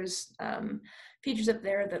used. So there's features up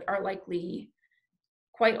there that are likely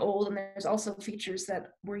quite old, and there's also features that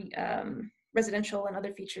were residential and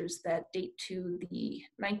other features that date to the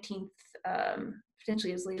 19th,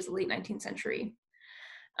 potentially as late as the late 19th century.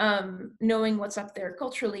 Knowing what's up there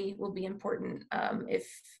culturally will be important if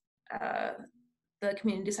the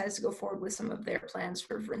community decides to go forward with some of their plans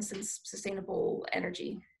for instance, sustainable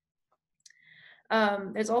energy.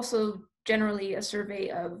 There's also generally a survey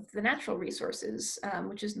of the natural resources,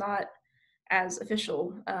 which is not as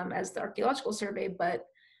official as the archaeological survey, but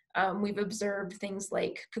we've observed things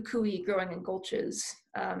like kukui growing in gulches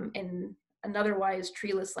in an otherwise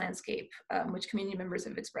treeless landscape, which community members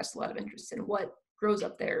have expressed a lot of interest in. What grows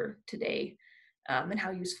up there today, and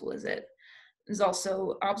how useful is it? There's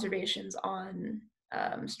also observations on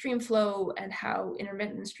stream flow and how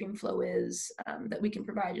intermittent stream flow is that we can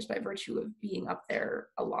provide just by virtue of being up there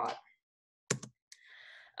a lot.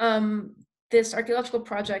 This archaeological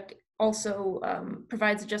project also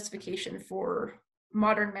provides a justification for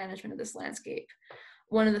modern management of this landscape.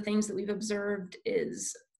 One of the things that we've observed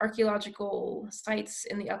is archaeological sites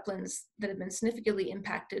in the uplands that have been significantly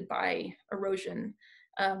impacted by erosion,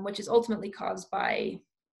 which is ultimately caused by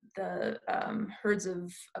the herds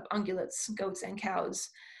of ungulates, goats, and cows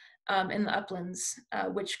in the uplands,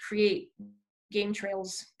 which create game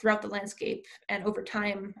trails throughout the landscape. And over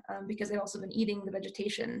time, because they've also been eating the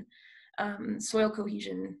vegetation, soil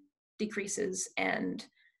cohesion decreases and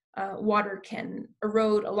water can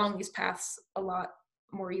erode along these paths a lot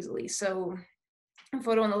more easily. So the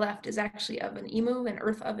photo on the left is actually of an imu, an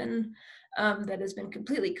earth oven, that has been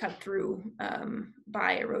completely cut through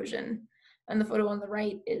by erosion. And the photo on the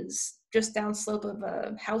right is just downslope of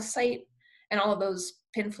a house site, and all of those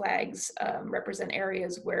pin flags represent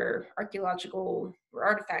areas where archaeological or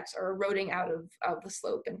artifacts are eroding out of the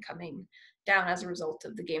slope and coming down as a result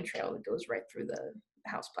of the game trail that goes right through the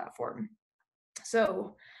house platform.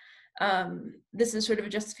 So this is sort of a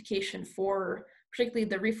justification for particularly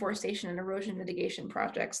the reforestation and erosion mitigation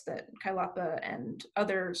projects that 𝗖𝗏𝗵𝗿 and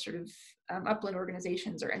other sort of upland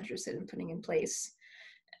organizations are interested in putting in place.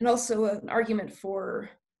 And also an argument for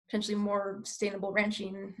potentially more sustainable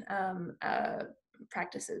ranching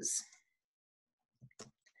practices.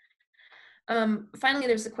 Finally,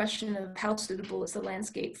 there's the question of how suitable is the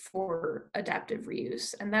landscape for adaptive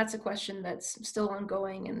reuse? And that's a question that's still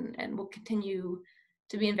ongoing and will continue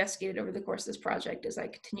to be investigated over the course of this project as I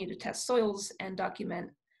continue to test soils and document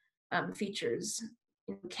features.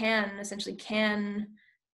 Can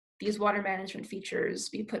these water management features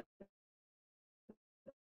be put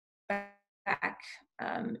back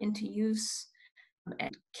into use?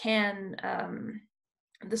 And can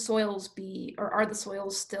the soils be, or are the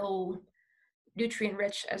soils still nutrient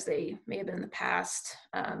rich as they may have been in the past?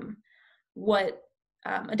 What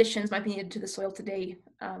additions might be needed to the soil today,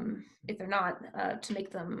 if they're not, to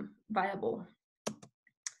make them viable?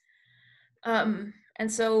 And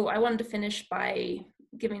so I wanted to finish by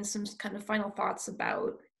giving some kind of final thoughts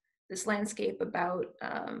about this landscape, about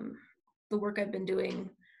the work I've been doing.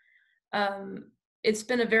 It's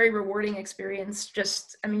been a very rewarding experience.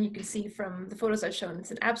 Just, I mean, you can see from the photos I've shown,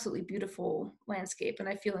 it's an absolutely beautiful landscape, and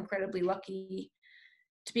I feel incredibly lucky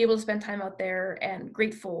to be able to spend time out there, and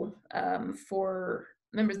grateful for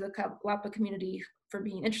members of the 𝗏𝗏𝗵𝗿 community for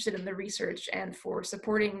being interested in the research and for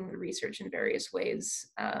supporting the research in various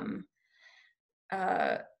ways.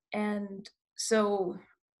 And so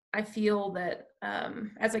I feel that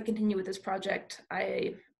as I continue with this project,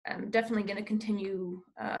 I am definitely going to continue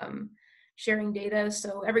sharing data.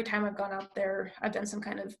 So every time I've gone out there, I've done some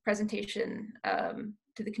kind of presentation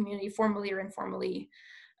to the community, formally or informally.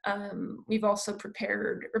 We've also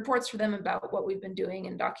prepared reports for them about what we've been doing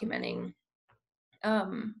and documenting.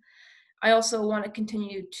 I also want to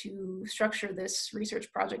continue to structure this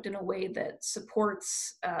research project in a way that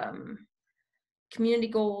supports community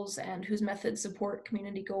goals and whose methods support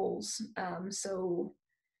community goals. So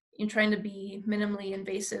in trying to be minimally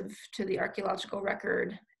invasive to the archaeological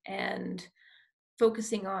record and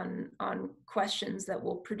focusing on questions that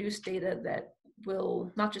will produce data that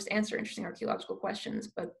will not just answer interesting archaeological questions,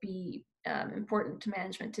 but be important to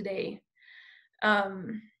management today.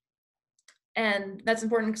 And that's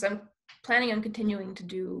important because I'm planning on continuing to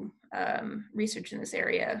do research in this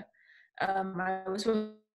area. I was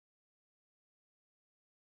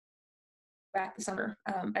back this summer.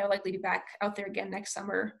 I'll likely be back out there again next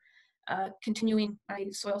summer, continuing my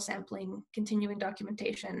soil sampling, continuing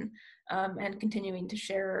documentation, and continuing to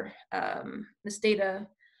share this data,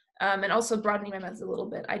 and also broadening my methods a little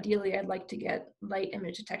bit. Ideally, I'd like to get light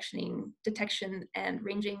image detection and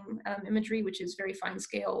ranging imagery, which is very fine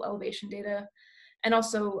scale elevation data, and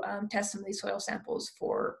also test some of these soil samples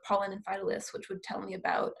for pollen and phytoliths, which would tell me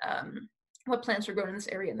about what plants were grown in this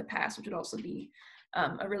area in the past, which would also be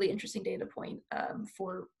a really interesting data point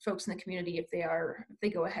for folks in the community if they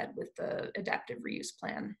go ahead with the adaptive reuse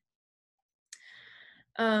plan.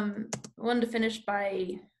 I wanted to finish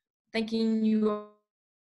by thanking you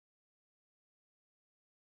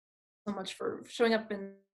so much for showing up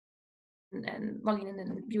and logging in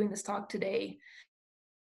and viewing this talk today.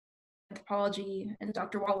 Anthropology and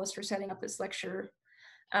Dr. Wallace for setting up this lecture.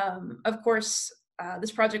 Of course,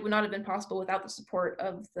 this project would not have been possible without the support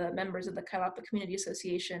of the members of the 𝗭𝗶𝗂𝗀 Community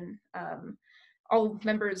Association, all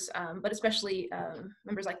members, but especially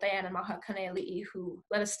members like Diane and 𝗭𝗂𝗀𝗵𝗿𝗀𝗀𝗀 who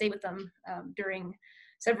let us stay with them during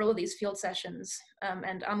several of these field sessions,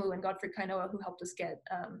 and Amu and Godfrey Kainoa who helped us get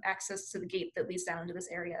access to the gate that leads down into this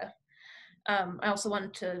area. I also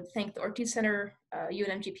wanted to thank the Ortiz Center,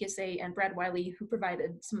 UNM GPSA, and Brad Wiley, who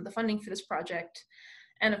provided some of the funding for this project.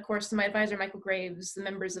 And of course, my advisor, Michael Graves, the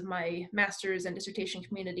members of my master's and dissertation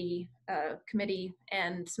committee,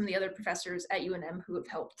 and some of the other professors at UNM who have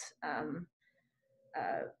helped,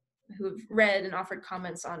 who have read and offered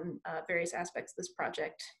comments on various aspects of this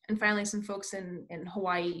project. And finally, some folks in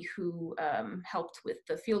Hawaii who helped with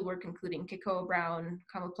the field work, including Keikoa Brown,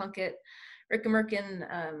 Kama Plunkett, Rika Merkin,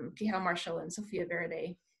 Kihao Marshall, and Sophia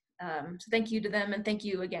Verde. So thank you to them, and thank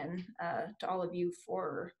you again to all of you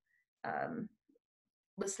for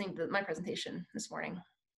listening to my presentation this morning.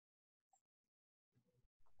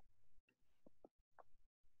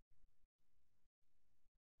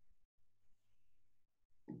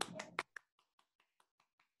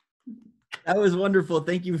 That was wonderful.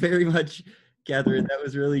 Thank you very much, Catherine. That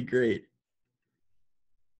was really great.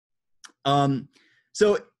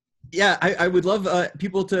 So yeah, I would love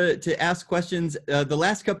people to ask questions. The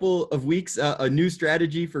last couple of weeks, a new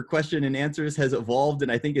strategy for question and answers has evolved,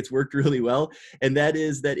 and I think it's worked really well. And that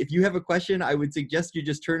is that if you have a question, I would suggest you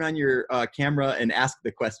just turn on your camera and ask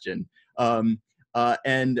the question. And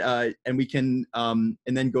we can and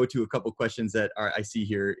then go to a couple questions that I see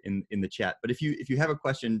here in the chat. But if you have a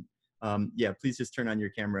question, yeah, please just turn on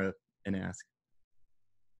your camera and ask.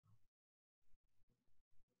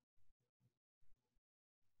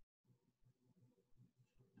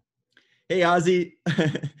 Hey, Ozzy.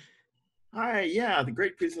 Hi, yeah, the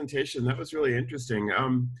great presentation. That was really interesting.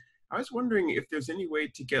 I was wondering if there's any way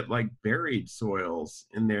to get like buried soils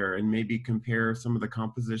in there and maybe compare some of the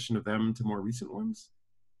composition of them to more recent ones.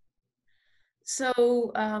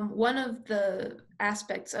 So one of the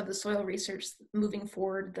aspects of the soil research moving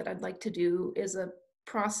forward that I'd like to do is a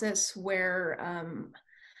process where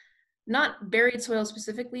not buried soil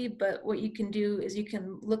specifically, but what you can do is you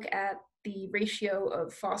can look at the ratio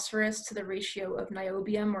of phosphorus to the ratio of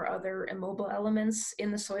niobium or other immobile elements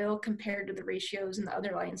in the soil compared to the ratios in the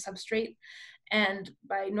underlying substrate. And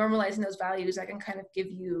by normalizing those values, I can kind of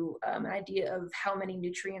give you an idea of how many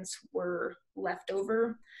nutrients were left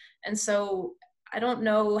over. And so I don't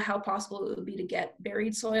know how possible it would be to get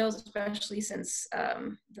buried soils, especially since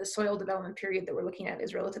the soil development period that we're looking at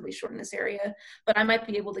is relatively short in this area, but I might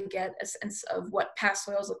be able to get a sense of what past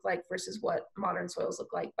soils look like versus what modern soils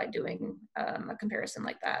look like by doing a comparison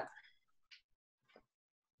like that.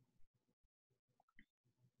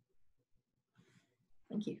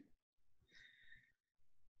 Thank you.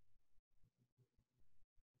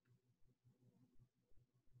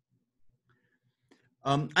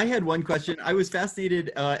 I had one question. I was fascinated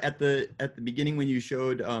at the beginning when you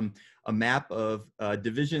showed a map of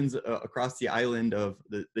divisions across the island of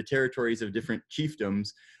the territories of different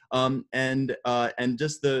chiefdoms, and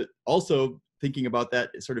just also thinking about that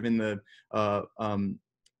sort of in the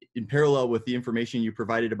in parallel with the information you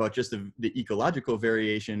provided about just the ecological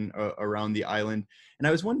variation around the island. And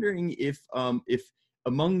I was wondering if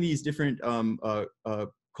among these different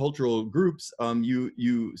cultural groups,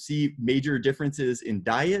 you see major differences in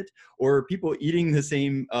diet, or people eating the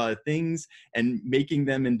same things and making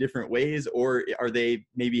them in different ways, or are they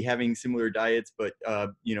maybe having similar diets but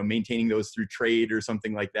you know, maintaining those through trade or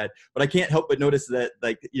something like that? But I can't help but notice that,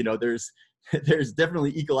 like, you know, there's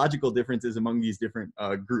definitely ecological differences among these different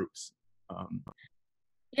groups.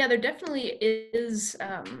 Yeah, there definitely is.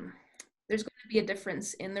 There's going to be a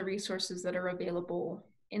difference in the resources that are available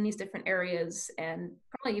in these different areas, and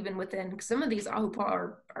probably even within, 'cause some of these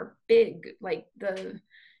ahupua'a are big, like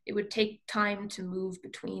it would take time to move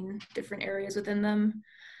between different areas within them.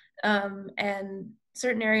 And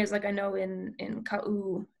certain areas, like I know in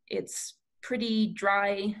Ka'u, it's pretty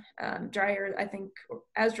dry, drier, I think,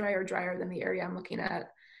 as dry or drier than the area I'm looking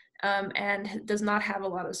at, and does not have a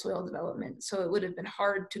lot of soil development. So it would have been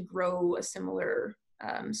hard to grow a similar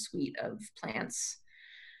suite of plants.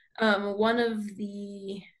 One of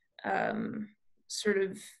the sort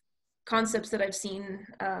of concepts that I've seen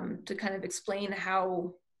to kind of explain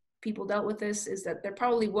how people dealt with this is that there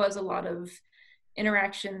probably was a lot of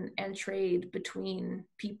interaction and trade between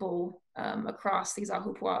people across these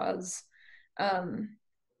ahupua'as. And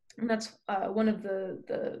that's one of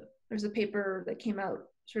there's a paper that came out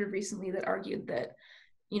sort of recently that argued that,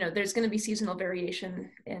 you know, there's going to be seasonal variation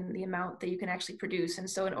in the amount that you can actually produce. And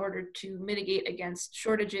so in order to mitigate against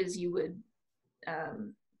shortages, you would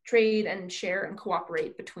trade and share and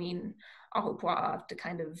cooperate between ahupua'a to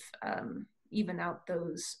kind of even out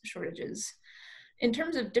those shortages. In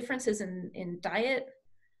terms of differences in diet,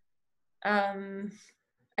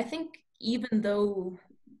 I think even though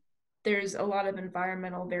there's a lot of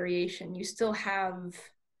environmental variation, you still have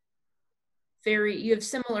you have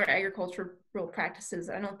similar agricultural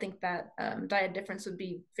practices. I don't think that diet difference would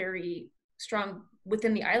be very strong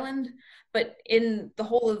within the island, but in the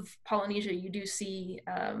whole of Polynesia, you do see,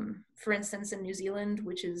 for instance, in New Zealand,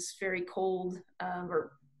 which is very cold,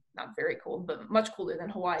 or not very cold, but much colder than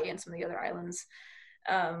Hawaii and some of the other islands.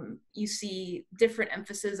 You see different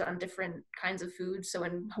emphasis on different kinds of food. So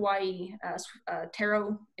in Hawaii,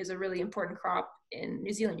 taro is a really important crop. In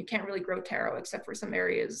New Zealand, you can't really grow taro except for some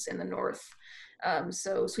areas in the north.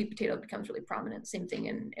 So sweet potato becomes really prominent. Same thing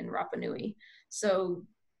in Rapa Nui. So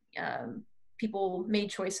people made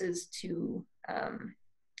choices to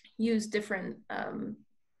use different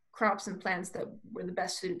crops and plants that were the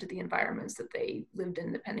best suited to the environments that they lived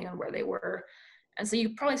in, depending on where they were. And so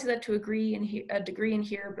you probably see that to a degree in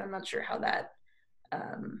here, but I'm not sure how that,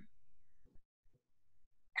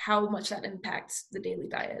 how much that impacts the daily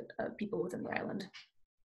diet of people within the island.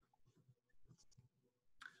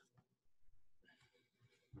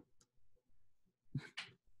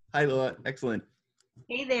 Hi, Loa. Excellent.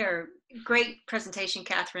 Hey there. Great presentation,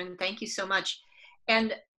 Catherine. Thank you so much.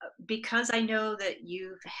 And because I know that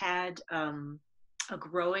you've had a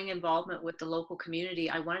growing involvement with the local community,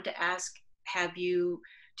 I wanted to ask,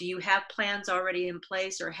 do you have plans already in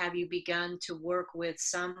place, or have you begun to work with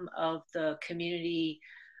some of the community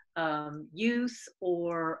youth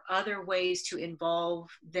or other ways to involve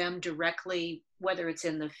them directly, whether it's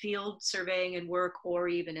in the field surveying and work or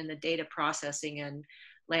even in the data processing and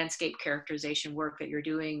landscape characterization work that you're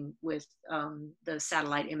doing with the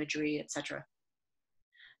satellite imagery, et cetera?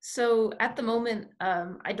 So at the moment,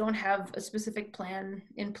 I don't have a specific plan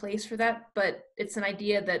in place for that, but it's an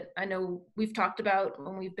idea that I know we've talked about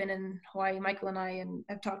when we've been in Hawaii, Michael and I, and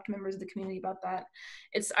I've talked to members of the community about that.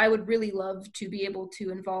 I would really love to be able to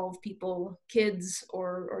involve people, kids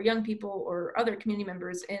or young people or other community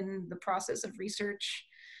members in the process of research.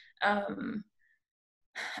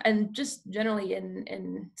 And just generally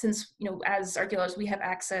since, you know, as archaeologists, we have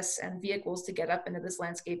access and vehicles to get up into this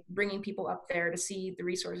landscape, bringing people up there to see the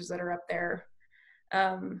resources that are up there.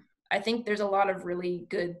 I think there's a lot of really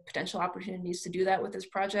good potential opportunities to do that with this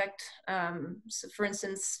project. So for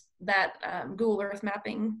instance, that Google Earth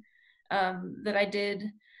mapping that I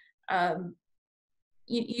did,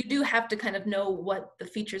 you do have to kind of know what the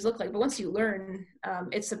features look like, but once you learn,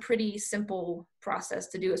 it's a pretty simple process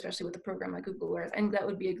to do, especially with a program like Google Earth. And that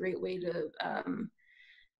would be a great way to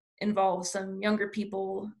involve some younger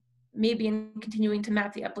people, maybe in continuing to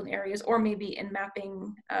map the upland areas, or maybe in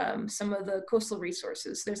mapping some of the coastal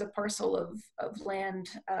resources. There's a parcel of land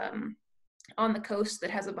on the coast that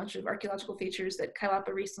has a bunch of archaeological features that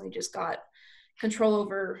𝗏𝗏𝗄𝗏 recently just got control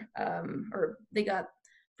over, or they got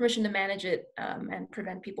permission to manage it and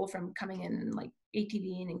prevent people from coming in and like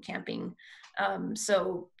ATVing and camping.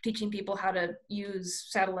 So teaching people how to use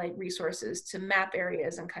satellite resources to map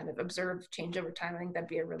areas and kind of observe change over time, I think that'd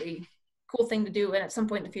be a really cool thing to do. And at some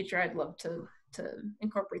point in the future, I'd love to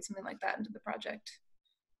incorporate something like that into the project.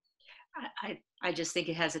 I just think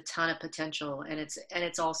it has a ton of potential, and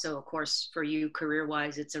it's also, of course, for you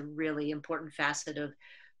career-wise, it's a really important facet of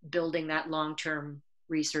building that long-term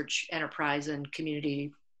research enterprise and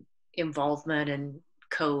community involvement and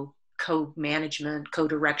co-management,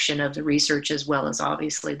 co-direction of the research, as well as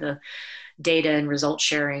obviously the data and result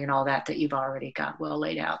sharing and all that you've already got well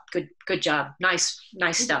laid out. Good job. Nice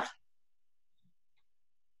stuff.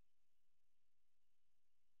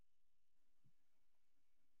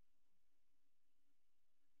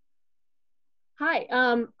 Hi,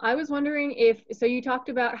 I was wondering if, so you talked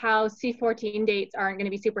about how C14 dates aren't going to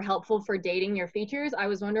be super helpful for dating your features. I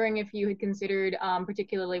was wondering if you had considered,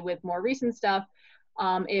 particularly with more recent stuff,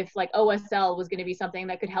 if like OSL was going to be something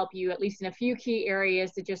that could help you, at least in a few key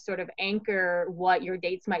areas, to just sort of anchor what your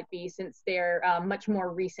dates might be, since they're much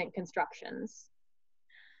more recent constructions.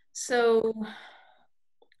 So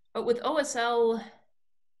with OSL,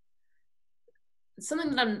 it's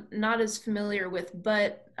something that I'm not as familiar with,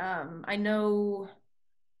 but I know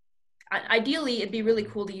ideally it'd be really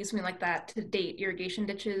cool to use something like that to date irrigation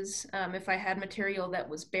ditches if I had material that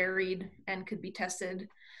was buried and could be tested.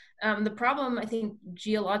 The problem, I think,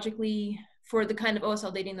 geologically for the kind of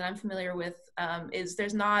OSL dating that I'm familiar with is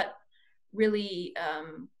there's not really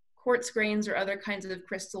quartz grains or other kinds of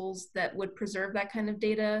crystals that would preserve that kind of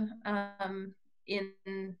data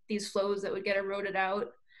in these flows that would get eroded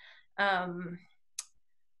out.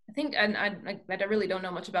 I think, and I really don't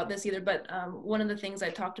know much about this either, but one of the things I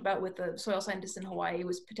talked about with the soil scientists in Hawaii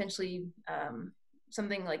was potentially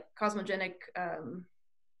something like cosmogenic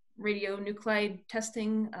radionuclide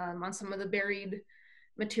testing on some of the buried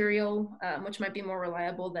material, which might be more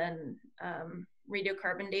reliable than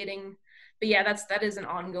radiocarbon dating. But yeah, that is an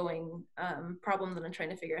ongoing problem that I'm trying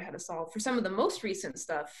to figure out how to solve. For some of the most recent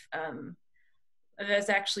stuff, there's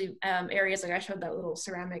actually areas like I showed that little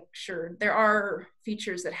ceramic sherd. There are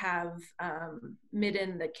features that have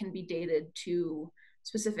midden that can be dated to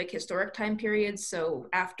specific historic time periods. So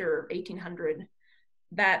after 1800,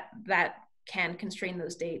 that can constrain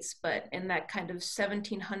those dates. But in that kind of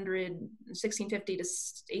 1700, 1650 to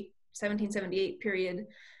 1778 period,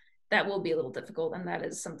 that will be a little difficult. And that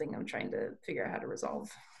is something I'm trying to figure out how to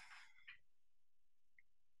resolve.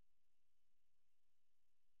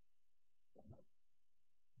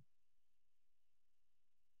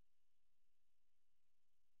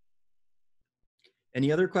 Any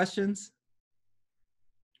other questions?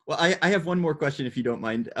 Well, I have one more question, if you don't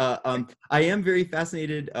mind. I am very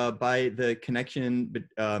fascinated by the connection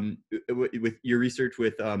with your research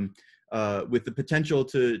with the potential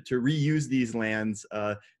to reuse these lands,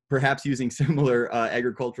 perhaps using similar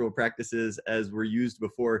agricultural practices as were used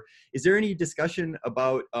before. Is there any discussion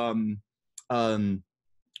about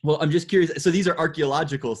well, I'm just curious. So these are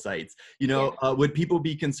archaeological sites. You know, Yeah. Would people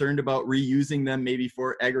be concerned about reusing them maybe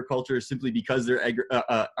for agriculture simply because they're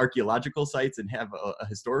archaeological sites and have a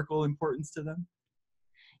historical importance to them?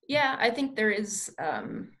 Yeah, I think there is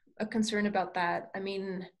a concern about that. I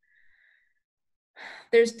mean,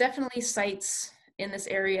 there's definitely sites in this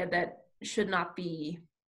area that should not be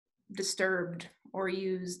disturbed or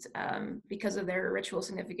used because of their ritual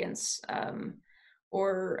significance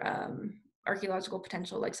or archaeological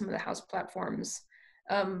potential, like some of the house platforms.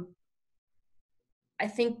 I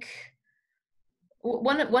think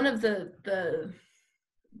one of the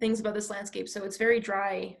things about this landscape, so it's very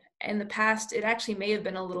dry. In the past, it actually may have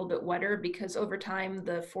been a little bit wetter because over time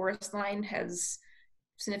the forest line has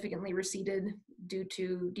significantly receded due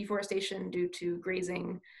to deforestation, due to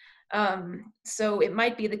grazing. So it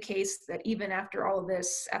might be the case that even after all of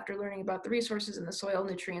this, after learning about the resources and the soil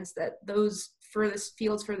nutrients, that those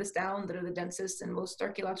fields furthest down that are the densest and most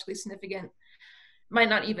archaeologically significant might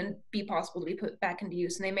not even be possible to be put back into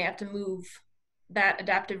use. And they may have to move that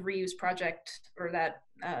adaptive reuse project or that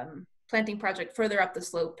planting project further up the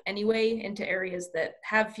slope anyway into areas that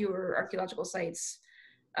have fewer archaeological sites.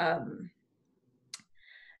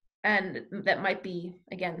 And that might be,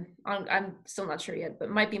 again, I'm still not sure yet, but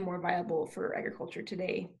might be more viable for agriculture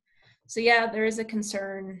today. So yeah, there is a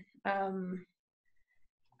concern.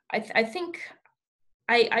 I think,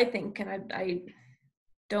 and I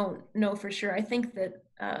don't know for sure, I think that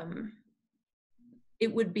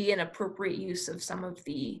it would be an appropriate use of some of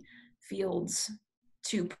the fields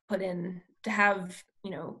to put in, to have,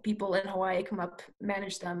 you know, people in Hawaii come up,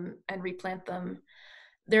 manage them and replant them.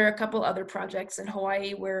 There are a couple other projects in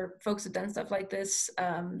Hawaii where folks have done stuff like this.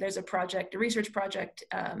 There's a project, a research project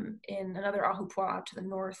in another Ahupua to the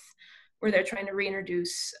north, where they're trying to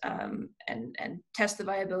reintroduce and test the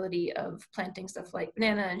viability of planting stuff like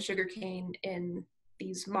banana and sugarcane in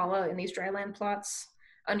these mala, in these dryland plots,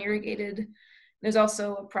 unirrigated. There's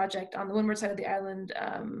also a project on the windward side of the island,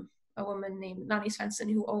 a woman named Nani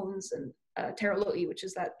Svensson who owns Tera Lo'i, which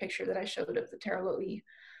is that picture that I showed of the Tera Lo'i,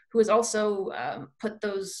 who has also put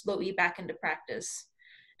those lo'i back into practice.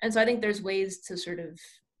 And so I think there's ways to sort of,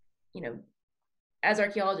 you know, as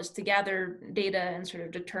archaeologists, to gather data and sort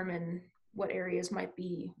of determine what areas might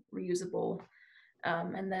be reusable.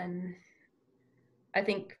 And then I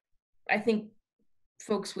think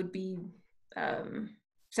folks would be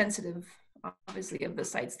sensitive, obviously, of the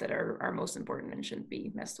sites that are most important and shouldn't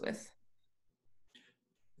be messed with.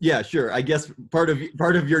 Yeah, sure. I guess part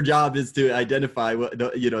of your job is to identify what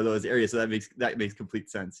those areas. So that makes complete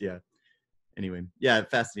sense. Yeah. Anyway, yeah,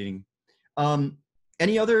 fascinating.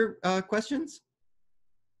 Any other questions?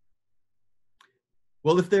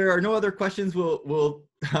 Well, if there are no other questions, we'll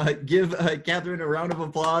give Katherine a round of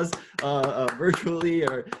applause virtually,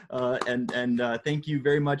 and thank you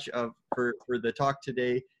very much for the talk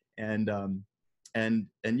today. And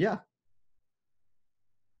yeah.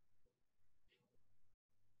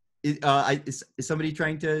 Is somebody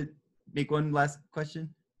trying to make one last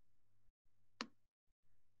question?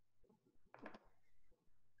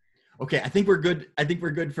 Okay, I think we're good. I think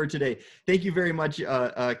we're good for today. Thank you very much,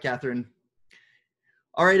 Katherine.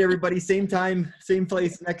 All right, everybody, same time, same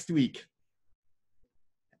place next week.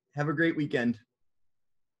 Have a great weekend.